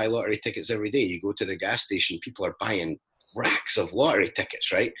 people buy lottery tickets every day. You go to the gas station, people are buying racks of lottery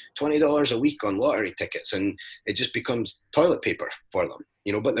tickets, right? $20 a week on lottery tickets, and it just becomes toilet paper for them,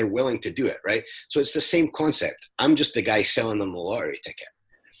 but they're willing to do it, right? So it's the same concept. I'm just the guy selling them the lottery ticket.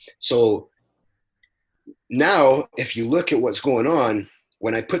 So now, if you look at what's going on,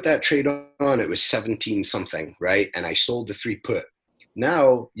 when I put that trade on, it was 17 something, right? And I sold the 3 put.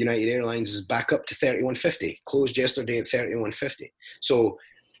 Now, United Airlines is back up to 31.50, closed yesterday at 31.50. So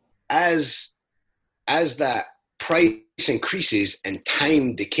as that price increases and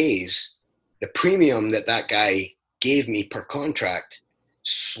time decays, the premium that guy gave me per contract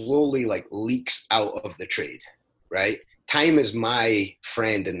slowly leaks out of the trade, right? Time is my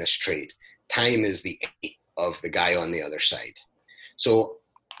friend in this trade. Time is the enemy of the guy on the other side. So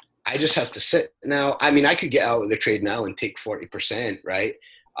I just have to sit now. I mean, I could get out of the trade now and take 40%, right?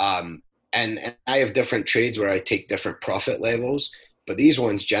 And I have different trades where I take different profit levels. But these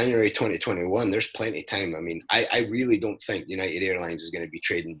ones, January 2021, there's plenty of time. I mean, I really don't think United Airlines is going to be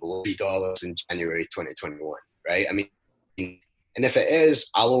trading below $3 in January 2021, right? I mean, and if it is,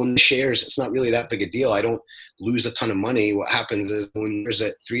 I'll own the shares. It's not really that big a deal. I don't lose a ton of money. What happens is when there's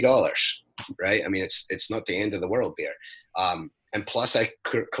at $3, right? I mean, it's not the end of the world there. And plus, I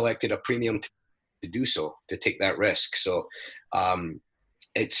collected a premium to do so, to take that risk. So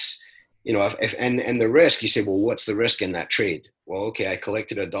it's, and the risk, you say, well, what's the risk in that trade? Well, okay, I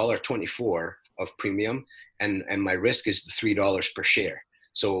collected $1.24 of premium, and my risk is the $3 per share.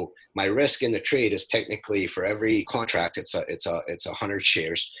 So my risk in the trade is technically, for every contract, it's 100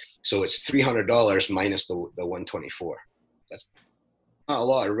 shares. So it's $300 minus the 124. That's a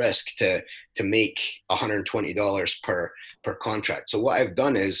lot of risk to make $120 per contract. So what I've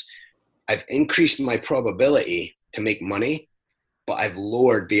done is I've increased my probability to make money, but I've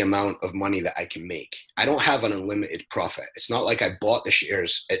lowered the amount of money that I can make. I don't have an unlimited profit. It's not like I bought the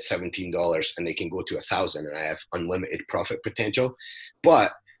shares at $17 and they can go to 1,000 and I have unlimited profit potential.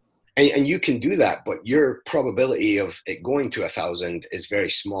 But and you can do that, but your probability of it going to 1,000 is very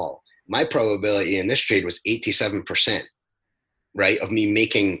small. My probability in this trade was 87%, right? Of me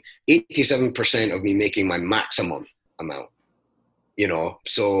making 87% of me making my maximum amount,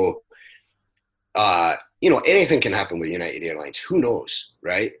 So, anything can happen with United Airlines. Who knows,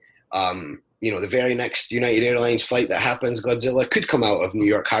 right? The very next United Airlines flight that happens, Godzilla could come out of New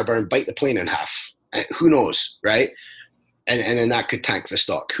York Harbor and bite the plane in half. And who knows, right? And then that could tank the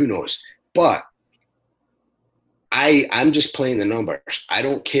stock. Who knows? But I'm just playing the numbers. I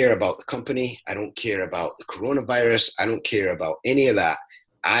don't care about the company. I don't care about the coronavirus. I don't care about any of that.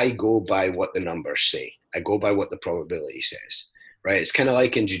 I go by what the numbers say. I go by what the probability says, right? It's kind of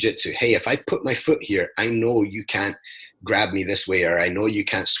like in jiu-jitsu. Hey, if I put my foot here, I know you can't grab me this way, or I know you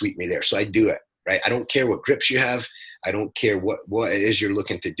can't sweep me there. So I do it, right? I don't care what grips you have. I don't care what it is you're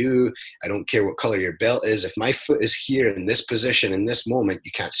looking to do. I don't care what color your belt is. If my foot is here in this position, in this moment,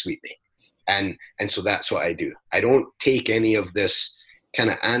 you can't sweep me. And so that's what I do. I don't take any of this kind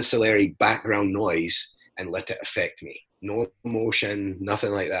of ancillary background noise and let it affect me. No emotion,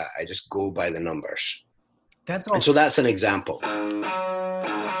 nothing like that. I just go by the numbers. That's all. And so that's an example.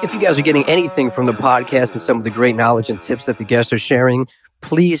 If you guys are getting anything from the podcast and some of the great knowledge and tips that the guests are sharing,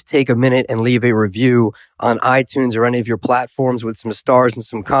 please take a minute and leave a review on iTunes or any of your platforms with some stars and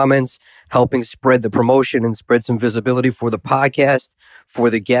some comments, helping spread the promotion and spread some visibility for the podcast, for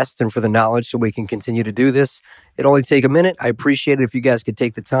the guests, and for the knowledge so we can continue to do this. It'd only take a minute. I appreciate it if you guys could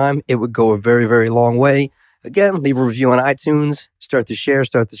take the time. It would go a very, very long way. Again, leave a review on iTunes, start to share,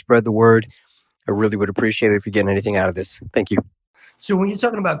 start to spread the word. I really would appreciate it if you're getting anything out of this. Thank you. So when you're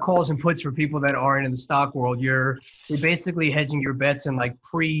talking about calls and puts for people that aren't in the stock world, you're basically hedging your bets and like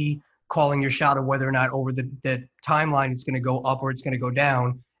pre-calling your shot of whether or not over the timeline it's going to go up or it's going to go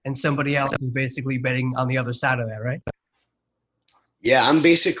down, and somebody else is basically betting on the other side of that, right? Yeah, I'm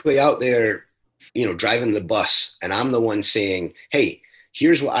basically out there, driving the bus, and I'm the one saying, hey,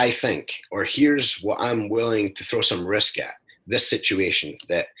 here's what I think, or here's what I'm willing to throw some risk at. This situation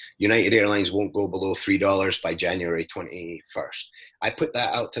that United Airlines won't go below $3 by January 21st. I put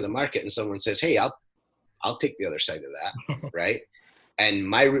that out to the market and someone says, hey, I'll take the other side of that. Right. And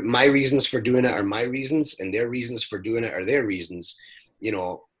my reasons for doing it are my reasons, and their reasons for doing it are their reasons.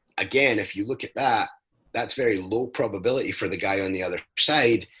 Again, if you look at that, that's very low probability for the guy on the other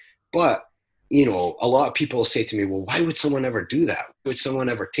side. But, a lot of people say to me, well, why would someone ever do that? Would someone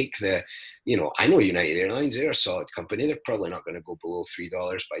ever take I know United Airlines, they're a solid company. They're probably not going to go below $3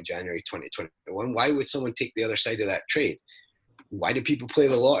 by January 2021. Why would someone take the other side of that trade? Why do people play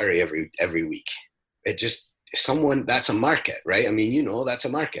the lottery every week? That's a market, right? I mean, that's a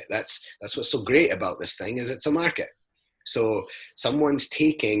market. That's what's so great about this thing is it's a market. So someone's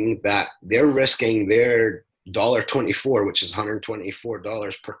taking that, they're risking their $1.24, which is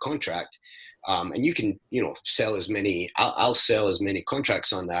 $124 per contract. And you can, sell as many, I'll sell as many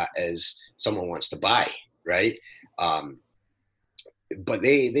contracts on that as someone wants to buy. Right. But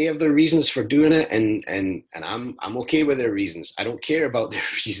they have their reasons for doing it. And I'm okay with their reasons. I don't care about their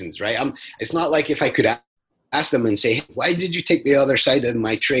reasons. Right. It's not like if I could ask them and say, why did you take the other side of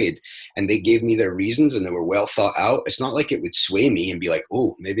my trade? And they gave me their reasons and they were well thought out. It's not like it would sway me and be like,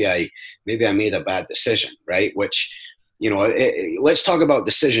 oh, maybe I made a bad decision. Right. Which, let's talk about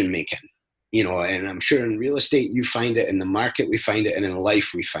decision making. And I'm sure in real estate, you find it, in the market, we find it, and in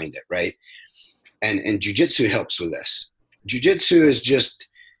life, we find it, right? And jiu-jitsu helps with this. Jiu-jitsu is just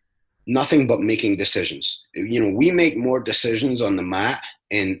nothing but making decisions. We make more decisions on the mat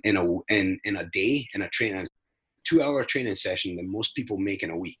in a day, in a 2-hour training session than most people make in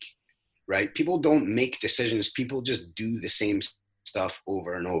a week, right? People don't make decisions. People just do the same stuff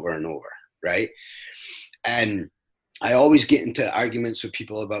over and over and over, right? And I always get into arguments with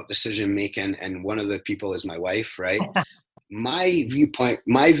people about decision making, and one of the people is my wife, right? My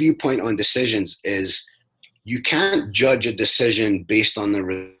viewpoint on decisions is you can't judge a decision based on the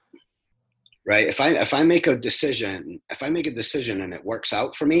right. If I make a decision and it works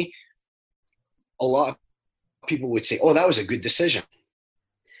out for me, a lot of people would say, "Oh, that was a good decision."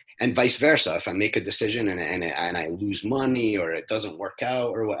 And vice versa. If I make a decision and I lose money or it doesn't work out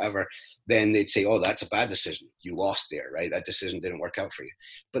or whatever, then they'd say, oh, that's a bad decision. You lost there, right? That decision didn't work out for you.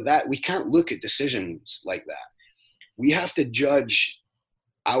 But we can't look at decisions like that. We have to judge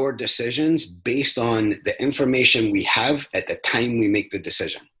our decisions based on the information we have at the time we make the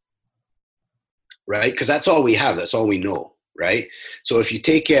decision, right? Because that's all we have. That's all we know, right? So if you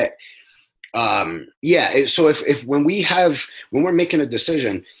take it, so if when we're making a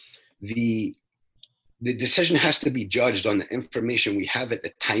decision, the decision has to be judged on the information we have at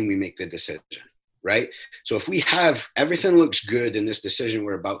the time we make the decision, right? So if we have everything looks good in this decision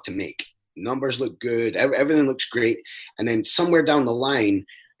we're about to make, numbers look good, everything looks great, and then somewhere down the line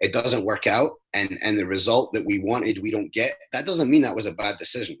it doesn't work out, and the result that we wanted we don't get, that doesn't mean that was a bad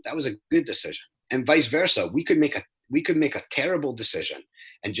decision. That was a good decision, and vice versa. We could make a terrible decision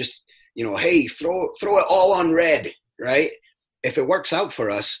and just, hey, throw it all on red, right? If it works out for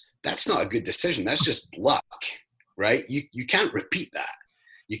us, that's not a good decision. That's just luck, right? You can't repeat that.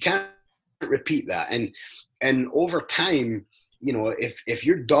 You can't repeat that. And over time, if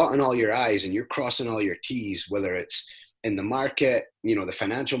you're dotting all your I's and you're crossing all your T's, whether it's in the market, the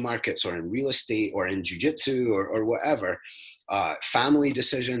financial markets, or in real estate, or in jiu-jitsu, or whatever, family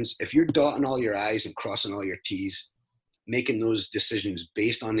decisions, if you're dotting all your I's and crossing all your T's, making those decisions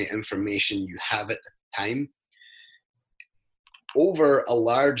based on the information you have at the time, over a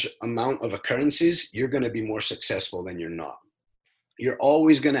large amount of occurrences, you're going to be more successful than you're not. You're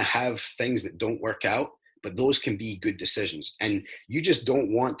always going to have things that don't work out, but those can be good decisions. And you just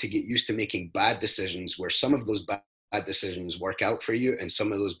don't want to get used to making bad decisions where some of those bad decisions work out for you and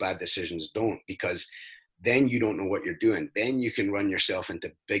some of those bad decisions don't, because then you don't know what you're doing. Then you can run yourself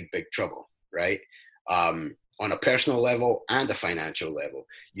into big, big trouble, right? On a personal level and a financial level.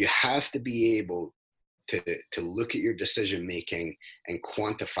 You have to be able to look at your decision making and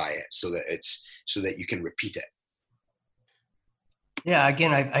quantify it so that you can repeat it. Yeah,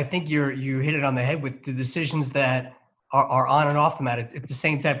 again, I think you hit it on the head with the decisions that are on and off the mat. It's the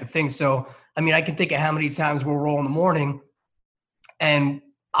same type of thing. So, I mean, I can think of how many times we'll roll in the morning and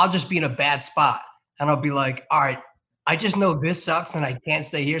I'll just be in a bad spot and I'll be like, all right, I just know this sucks and I can't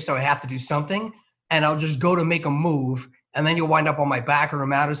stay here, so I have to do something. And I'll just go to make a move, and then you'll wind up on my back or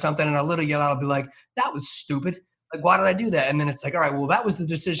I'm out or something, and I'll yell out, I'll be like, that was stupid. Like, why did I do that? And then it's like, all right, well, that was the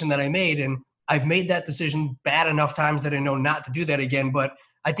decision that I made, and I've made that decision bad enough times that I know not to do that again. But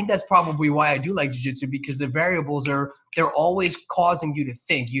I think that's probably why I do like jiu-jitsu, because the variables they're always causing you to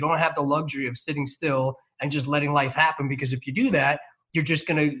think. You don't have the luxury of sitting still and just letting life happen, because if you do that,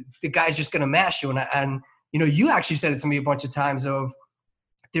 the guy's just gonna mash you. And you actually said it to me a bunch of times of,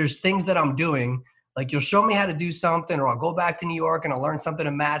 there's things that I'm doing, like you'll show me how to do something, or I'll go back to New York and I'll learn something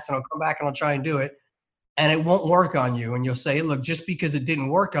in mats and I'll come back and I'll try and do it, and it won't work on you. And you'll say, look, just because it didn't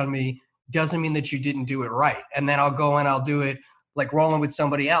work on me doesn't mean that you didn't do it right. And then I'll go and I'll do it like rolling with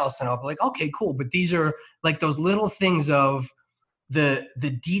somebody else, and I'll be like, okay, cool. But these are like those little things of the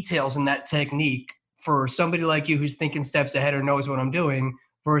details in that technique for somebody like you who's thinking steps ahead or knows what I'm doing,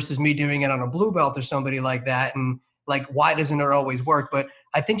 versus me doing it on a blue belt or somebody like that. And like, why doesn't it always work? But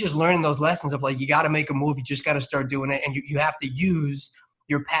I think just learning those lessons of like, you got to make a move, you just got to start doing it. And you have to use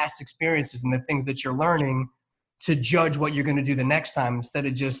your past experiences and the things that you're learning to judge what you're going to do the next time, instead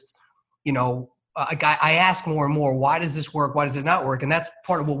of just, I ask more and more, why does this work? Why does it not work? And that's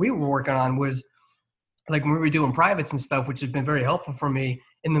part of what we were working on, was like when we were doing privates and stuff, which has been very helpful for me.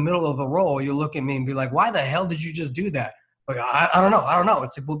 In the middle of the roll, you look at me and be like, why the hell did you just do that? Like, I don't know.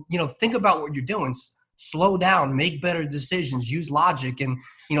 It's like, well, think about what you're doing. Slow down, make better decisions, use logic. And,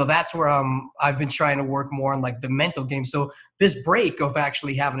 that's where I've been trying to work more on like the mental game. So this break of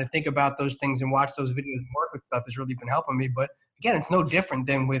actually having to think about those things and watch those videos and work with stuff has really been helping me. But again, it's no different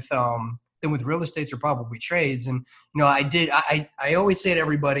than with real estate or probably trades. And, I always say to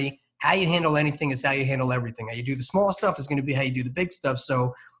everybody, how you handle anything is how you handle everything. How you do the small stuff is going to be how you do the big stuff.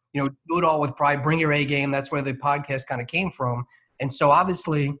 So, do it all with pride, bring your A game. That's where the podcast kind of came from. And so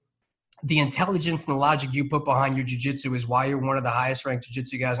obviously the intelligence and the logic you put behind your jiu-jitsu is why you're one of the highest ranked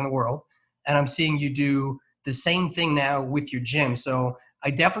jiu-jitsu guys in the world. And I'm seeing you do the same thing now with your gym. So I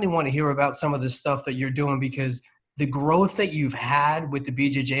definitely want to hear about some of the stuff that you're doing, because the growth that you've had with the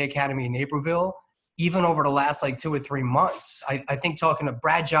BJJ Academy in Naperville, even over the last like 2 or 3 months, I think talking to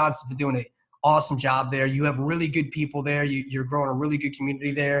Brad Johnson's been doing an awesome job there. You have really good people there. You're growing a really good community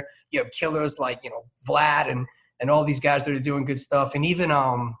there. You have killers like, Vlad and all these guys that are doing good stuff. And even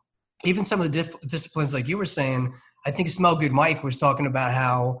some of the disciplines, like you were saying, I think Smell Good Mike was talking about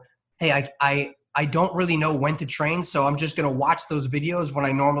how, hey, I don't really know when to train, so I'm just going to watch those videos when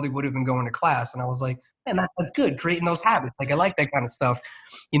I normally would have been going to class. And I was like, man, that's good, creating those habits. Like, I like that kind of stuff,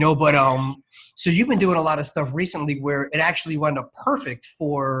 but so you've been doing a lot of stuff recently where it actually wound up perfect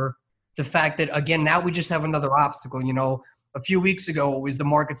for the fact that, again, now we just have another obstacle. a few weeks ago it was the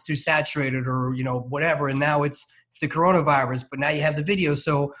market's too saturated or, you know, whatever. And now it's the coronavirus, but now you have the video.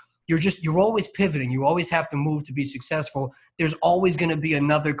 So you're always pivoting. You always have to move to be successful. There's always going to be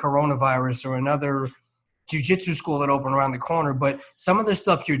another coronavirus or another jiu-jitsu school that opened around the corner. But some of the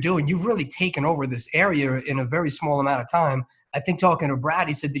stuff you're doing, you've really taken over this area in a very small amount of time. I think talking to Brad,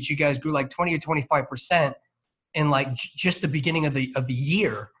 he said that you guys grew like 20 or 25% in like just the beginning of the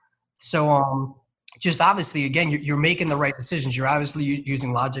year. So just obviously, again, you're making the right decisions. You're obviously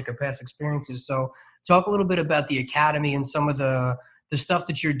using logic and past experiences. So talk a little bit about the academy and some of the stuff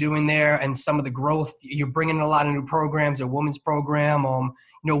that you're doing there and some of the growth. You're bringing in a lot of new programs, a women's program. You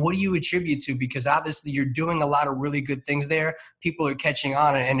know, what do you attribute to? Because obviously you're doing a lot of really good things there. People are catching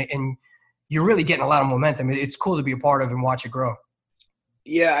on and you're really getting a lot of momentum. It's cool to be a part of and watch it grow.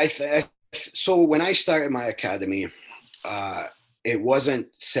 Yeah, so when I started my academy, it wasn't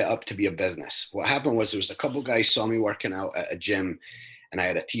set up to be a business. What happened was there was a couple guys saw me working out at a gym and I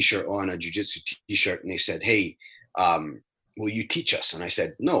had a t-shirt on, a jiu-jitsu t-shirt, and they said, "Hey, will you teach us?" And I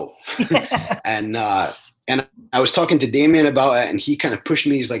said, "No." and I was talking to Damien about it and he kind of pushed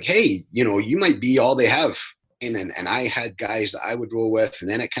me. He's like, "Hey, you know, you might be all they have." And I had guys that I would roll with, and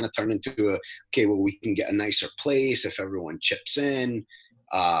then it kind of turned into okay, well, we can get a nicer place if everyone chips in.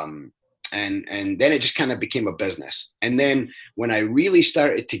 And then it just kind of became a business. And then when I really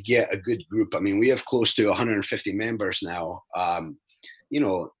started to get a good group, I mean, we have close to 150 members now, you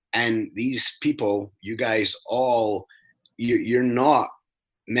know, and these people, you guys all, you're not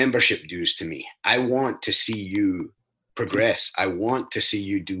membership dues to me. I want to see you progress. I want to see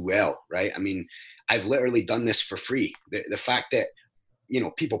you do well, right? I mean, I've literally done this for free. The fact that, you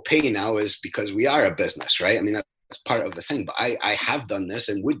know, people pay now is because we are a business, right? I mean, that's part of the thing, but I have done this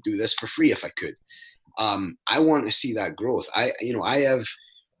and would do this for free if I could. I want to see that growth. I have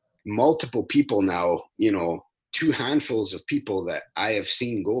multiple people now, you know, 2 handfuls of people that I have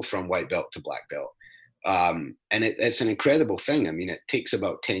seen go from white belt to black belt. And it's an incredible thing. I mean, it takes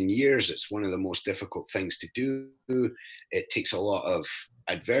about 10 years. It's one of the most difficult things to do. It takes a lot of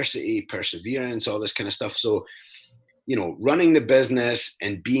adversity, perseverance, all this kind of stuff. So, you know, running the business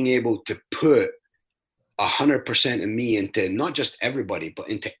and being able to put 100% of me into not just everybody, but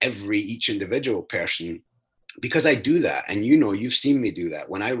into each individual person, because I do that. And, you know, you've seen me do that.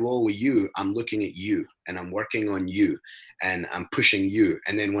 When I roll with you, I'm looking at you and I'm working on you and I'm pushing you.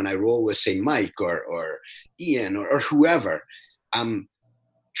 And then when I roll with, say, Mike or Ian or whoever, I'm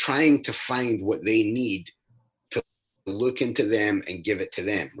trying to find what they need to look into them and give it to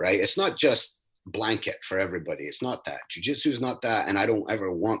them, right? It's not just blanket for everybody. It's not that. Jiu-jitsu is not that. And I don't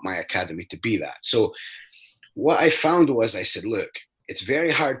ever want my academy to be that. So what I found was I said, look, it's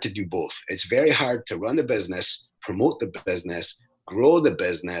very hard to do both. It's very hard to run the business, promote the business, grow the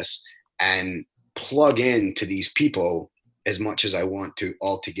business, and plug in to these people as much as I want to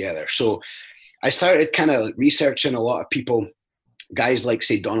all together. So I started kind of researching a lot of people, guys like,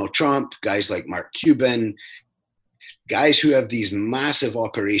 say, Donald Trump, guys like Mark Cuban, guys who have these massive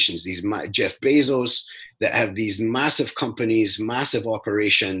operations, Jeff Bezos, that have these massive companies, massive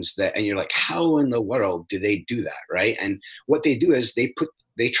operations and you're like, how in the world do they do that, right? And what they do is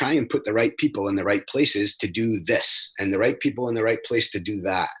they try and put the right people in the right places to do this and the right people in the right place to do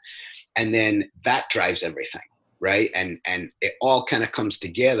that. And then that drives everything, right? And it all kind of comes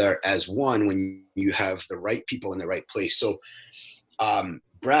together as one when you have the right people in the right place. So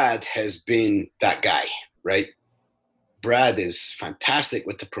Brad has been that guy, right? Brad is fantastic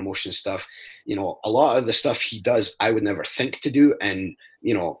with the promotion stuff. You know, a lot of the stuff he does, I would never think to do. And,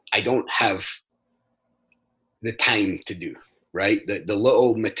 you know, I don't have the time to do, right? The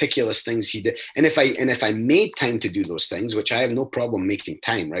little meticulous things he did. And if I made time to do those things, which I have no problem making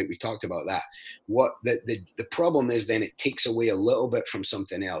time, right? We talked about that. What the problem is, then it takes away a little bit from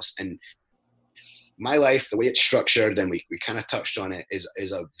something else. And my life, the way it's structured, and we kind of touched on it,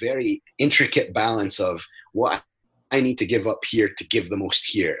 is a very intricate balance of what I need to give up here to give the most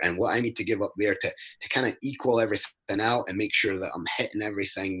here, and what I need to give up there to kind of equal everything out and make sure that I'm hitting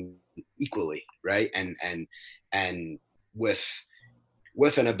everything equally, right? And with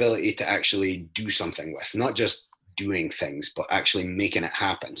an ability to actually do something with, not just doing things, but actually making it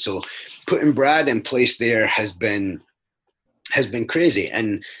happen. So putting Brad in place there has been crazy.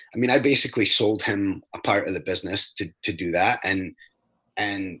 And I mean, I basically sold him a part of the business to do that.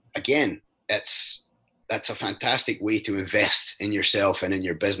 And again, that's a fantastic way to invest in yourself and in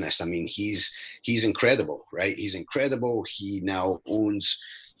your business. I mean, he's incredible, right? He's incredible. He now owns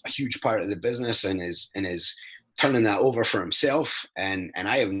a huge part of the business and is turning that over for himself. And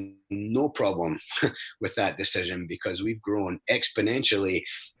I have no problem with that decision, because we've grown exponentially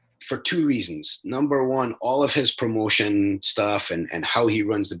for two reasons. Number one, all of his promotion stuff and how he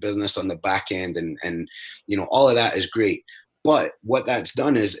runs the business on the back end and all of that is great. But what that's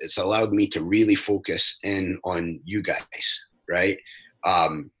done is it's allowed me to really focus in on you guys, right?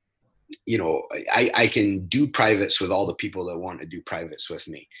 I can do privates with all the people that want to do privates with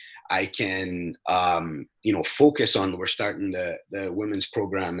me. I can, focus on, we're starting the women's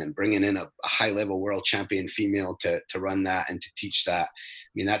program and bringing in a high level world champion female to run that and to teach that.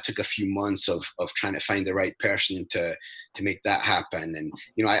 I mean, that took a few months of trying to find the right person to make that happen. And,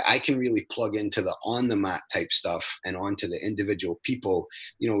 I can really plug into the on the mat type stuff and onto the individual people.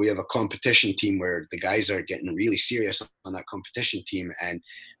 We have a competition team where the guys are getting really serious on that competition team. And,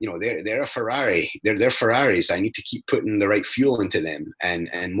 they're a Ferrari. They're Ferraris. I need to keep putting the right fuel into them and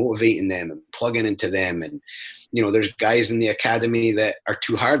motivating them and plugging into them. And, there's guys in the academy that are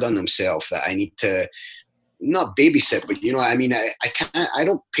too hard on themselves that I need to not babysit, but I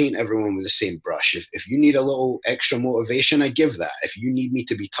don't paint everyone with the same brush. If you need a little extra motivation, I give that. If you need me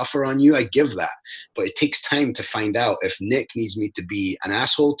to be tougher on you, I give that. But it takes time to find out if Nick needs me to be an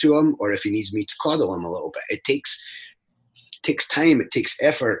asshole to him or if he needs me to coddle him a little bit. It takes time, it takes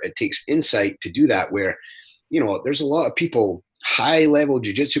effort, it takes insight to do that, where, there's a lot of people, high level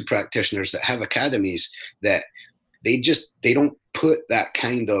jiu-jitsu practitioners that have academies that they don't put that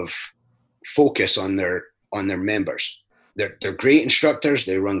kind of focus on their members. They're great instructors,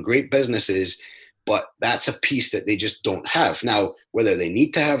 they run great businesses, but that's a piece that they just don't have. Now, whether they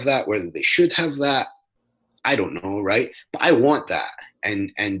need to have that, whether they should have that, I don't know, right? But I want that.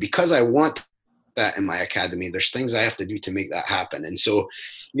 And because I want that in my academy, there's things I have to do to make that happen. And so,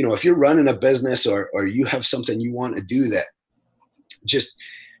 if you're running a business or you have something you want to do that just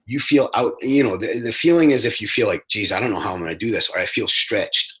you feel out, the feeling is if you feel like, geez, I don't know how I'm going to do this, or I feel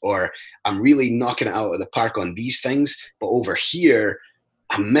stretched, or I'm really knocking it out of the park on these things, but over here,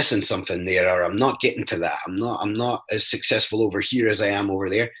 I'm missing something there, or I'm not getting to that. I'm not as successful over here as I am over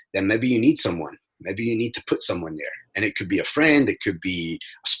there. Then maybe you need someone. Maybe you need to put someone there. And it could be a friend, it could be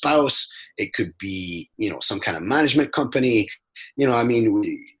a spouse, it could be, some kind of management company.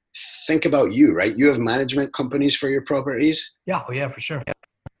 Think about you, right? You have management companies for your properties. Yeah. Oh yeah, for sure.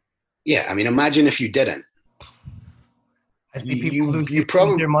 Yeah. Imagine if you didn't. I see people lose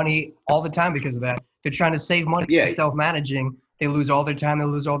their money all the time because of that. They're trying to save money. Yeah. Self-managing. They lose all their time. They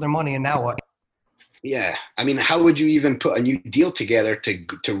lose all their money. And now what? Yeah. How would you even put a new deal together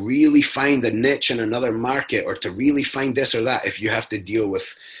to really find a niche in another market, or to really find this or that, if you have to deal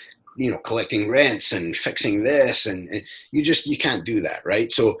with, collecting rents and fixing this, and you can't do that,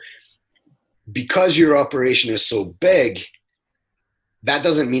 right? So because your operation is so big, that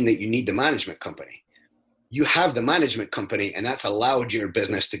doesn't mean that you need the management company. You have the management company, and that's allowed your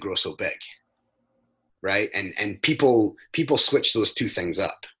business to grow so big, right? And people switch those two things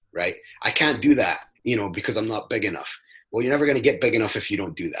up, right? I can't do that, because I'm not big enough. Well, you're never going to get big enough if you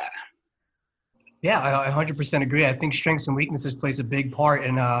don't do that. Yeah, I 100% agree. I think strengths and weaknesses plays a big part.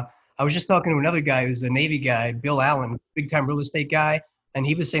 And I was just talking to another guy who's a Navy guy, Bill Allen, big time real estate guy. And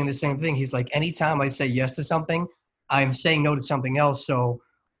he was saying the same thing. He's like, anytime I say yes to something, I'm saying no to something else. So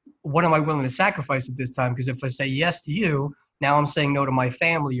what am I willing to sacrifice at this time? Because if I say yes to you, now I'm saying no to my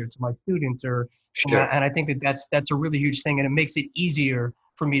family or to my students, or sure. And I think that's a really huge thing, and it makes it easier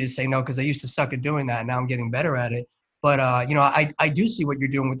for me to say no, because I used to suck at doing that, and now I'm getting better at it. But I do see what you're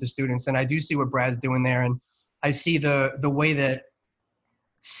doing with the students, and I do see what Brad's doing there, and I see the way that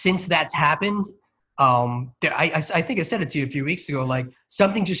since that's happened, I think I said it to you a few weeks ago, like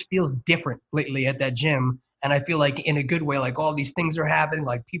something just feels different lately at that gym. And I feel like in a good way, like all these things are happening,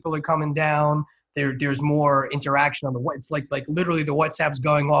 like people are coming down. There's more interaction on it's like literally the WhatsApp's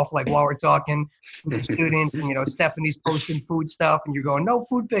going off like while we're talking with the students, and Stephanie's posting food stuff, and you're going no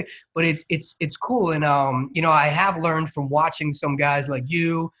food pick, but it's cool. And I have learned from watching some guys like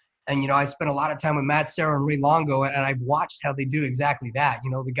you, and I spent a lot of time with Matt Serra and Ray Longo, and I've watched how they do exactly that.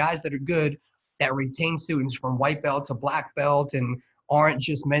 The guys that are good, that retain students from white belt to black belt, and aren't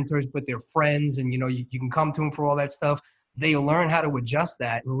just mentors, but they're friends, and you can come to them for all that stuff. They learn how to adjust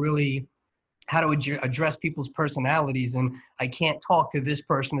that and really how to address people's personalities. And I can't talk to this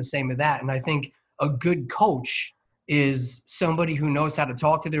person the same as that. And I think a good coach is somebody who knows how to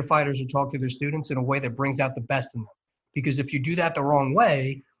talk to their fighters or talk to their students in a way that brings out the best in them. Because if you do that the wrong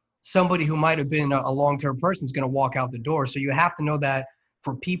way, somebody who might have been a long-term person is going to walk out the door. So you have to know that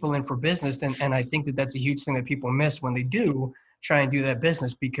for people and for business. And I think that that's a huge thing that people miss when they do try and do that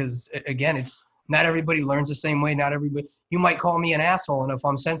business, because again, it's not everybody learns the same way. Not everybody, you might call me an asshole. And if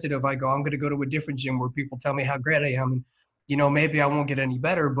I'm sensitive, I go, I'm going to go to a different gym where people tell me how great I am. And, maybe I won't get any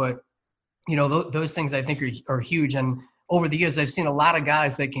better, but those things I think are huge. And over the years, I've seen a lot of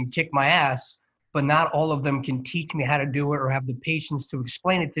guys that can kick my ass, but not all of them can teach me how to do it or have the patience to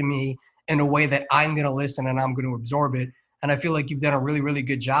explain it to me in a way that I'm going to listen and I'm going to absorb it. And I feel like you've done a really, really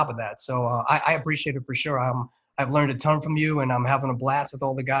good job of that. So I appreciate it for sure. I've learned a ton from you, and I'm having a blast with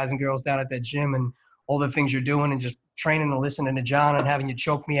all the guys and girls down at that gym and all the things you're doing and just training and listening to John and having you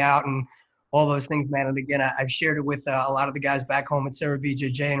choke me out and all those things, man. And again, I've shared it with a lot of the guys back home at Sarah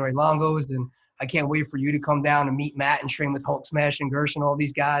BJJ and Ray Longos, and I can't wait for you to come down and meet Matt and train with Hulk Smash and Gershon, all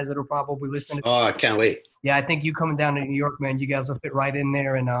these guys that are probably listening. Oh, I can't wait. Yeah, I think you coming down to New York, man, you guys will fit right in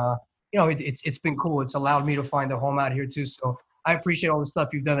there. And, it's been cool. It's allowed me to find a home out here too. So I appreciate all the stuff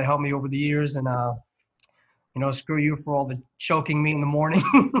you've done to help me over the years. And, screw you for all the choking me in the morning.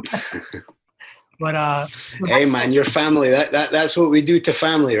 But hey man, your family. That's what we do to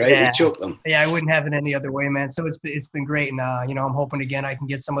family, right? Yeah. We choke them. Yeah, I wouldn't have it any other way, man. So it's been great, and I'm hoping again I can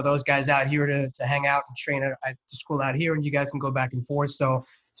get some of those guys out here to hang out and train at the school out here, and you guys can go back and forth. So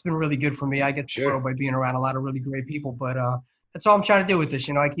it's been really good for me. I get to grow by being around a lot of really great people, but that's all I'm trying to do with this.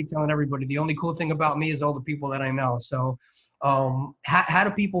 I keep telling everybody the only cool thing about me is all the people that I know. So how do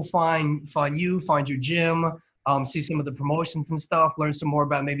people find you, find your gym, see some of the promotions and stuff, learn some more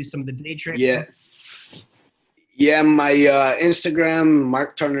about maybe some of the day training? Yeah, my Instagram,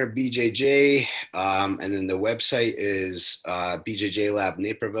 Mark Turner BJJ, and then the website is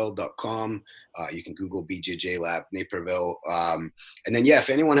bjjlabnaperville.com. You can Google BJJ Lab Naperville. And then, if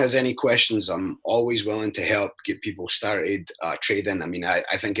anyone has any questions, I'm always willing to help get people started trading. I mean, I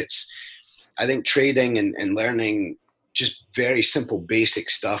think trading and learning just very simple, basic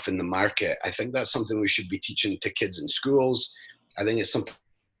stuff in the market. I think that's something we should be teaching to kids in schools. I think it's something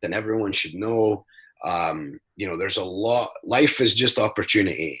that everyone should know. There's a lot, life is just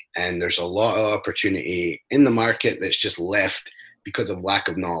opportunity, and there's a lot of opportunity in the market that's just left because of lack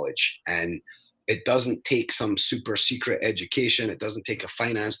of knowledge. And it doesn't take some super secret education. It doesn't take a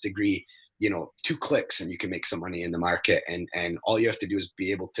finance degree, 2 clicks and you can make some money in the market. And all you have to do is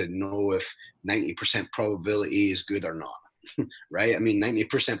be able to know if 90% probability is good or not. Right? I mean,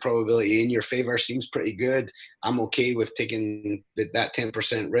 90% probability in your favor seems pretty good. I'm okay with taking that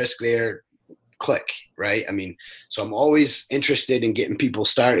 10% risk there. Click, right? I mean, so I'm always interested in getting people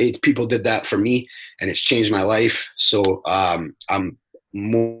started. People did that for me, and it's changed my life. So I'm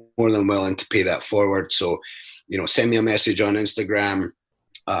more than willing to pay that forward. So, send me a message on Instagram.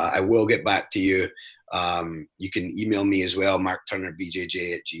 I will get back to you. You can email me as well,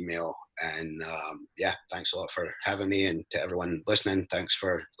 markturnerbjj@gmail. And thanks a lot for having me, and to everyone listening, thanks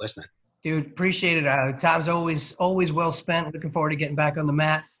for listening. Dude, appreciate it. Time's always well spent. Looking forward to getting back on the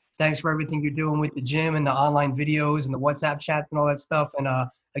mat. Thanks for everything you're doing with the gym and the online videos and the WhatsApp chats and all that stuff. And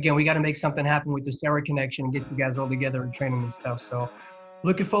again, we got to make something happen with the Sarah connection and get you guys all together and training and stuff. So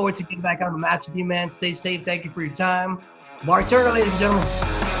looking forward to getting back on the mat with you, man. Stay safe. Thank you for your time. Mark Turner, ladies and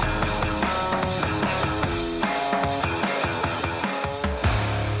gentlemen.